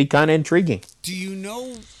think that'll be kind of intriguing. Do you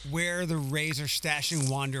know where the Rays are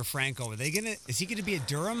stashing Wander Franco? Is he gonna be at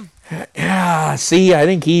Durham? Yeah, see, I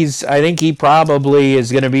think he probably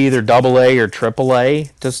is gonna be either AA or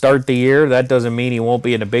AAA to start the year. That doesn't mean he won't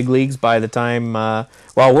be in the big leagues by the time.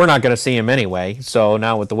 We're not gonna see him anyway. So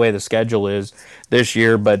now with the way the schedule is this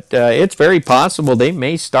year, but it's very possible they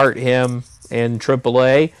may start him in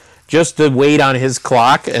AAA just to wait on his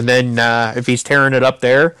clock, and then if he's tearing it up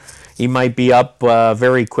there, he might be up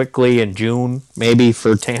very quickly in June, maybe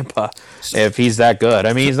for Tampa, if he's that good.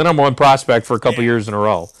 I mean, he's the number one prospect for a couple years in a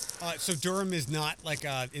row. So Durham is not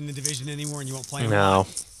in the division anymore, and you won't play him? No,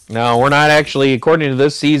 we're not actually. According to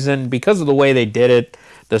this season, because of the way they did it,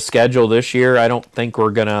 the schedule this year, I don't think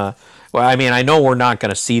we're going to. Well, I mean, I know we're not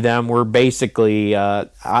going to see them. We're basically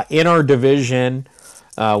in our division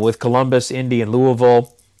with Columbus, Indy, and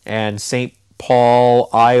Louisville, and St. Paul,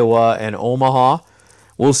 Iowa, and Omaha.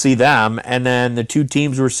 We'll see them. And then the two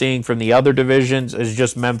teams we're seeing from the other divisions is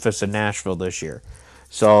just Memphis and Nashville this year.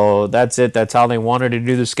 So that's it. That's how they wanted to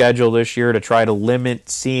do the schedule this year, to try to limit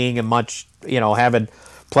seeing a much,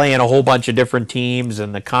 playing a whole bunch of different teams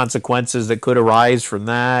and the consequences that could arise from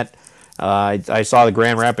that. I saw the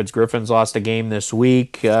Grand Rapids Griffins lost a game this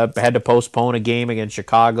week, had to postpone a game against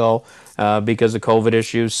Chicago because of COVID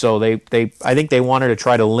issues. So I think they wanted to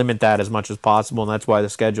try to limit that as much as possible, and that's why the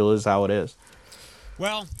schedule is how it is.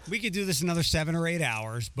 Well, we could do this another 7 or 8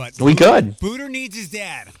 hours, but we could. Booter needs his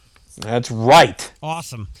dad. That's right.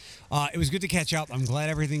 Awesome. It was good to catch up. I'm glad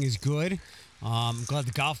everything is good. I'm glad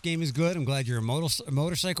the golf game is good. I'm glad you're a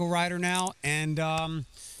motorcycle rider now, and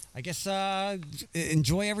I guess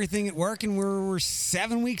enjoy everything at work, and we're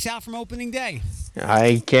 7 weeks out from opening day.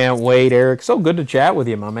 I can't wait, Eric. So good to chat with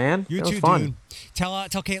you, my man. You too, fun. dude. Tell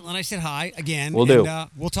Caitlin I said hi again. We'll do.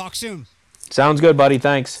 We'll talk soon. Sounds good, buddy.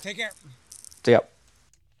 Thanks. Take care. See ya.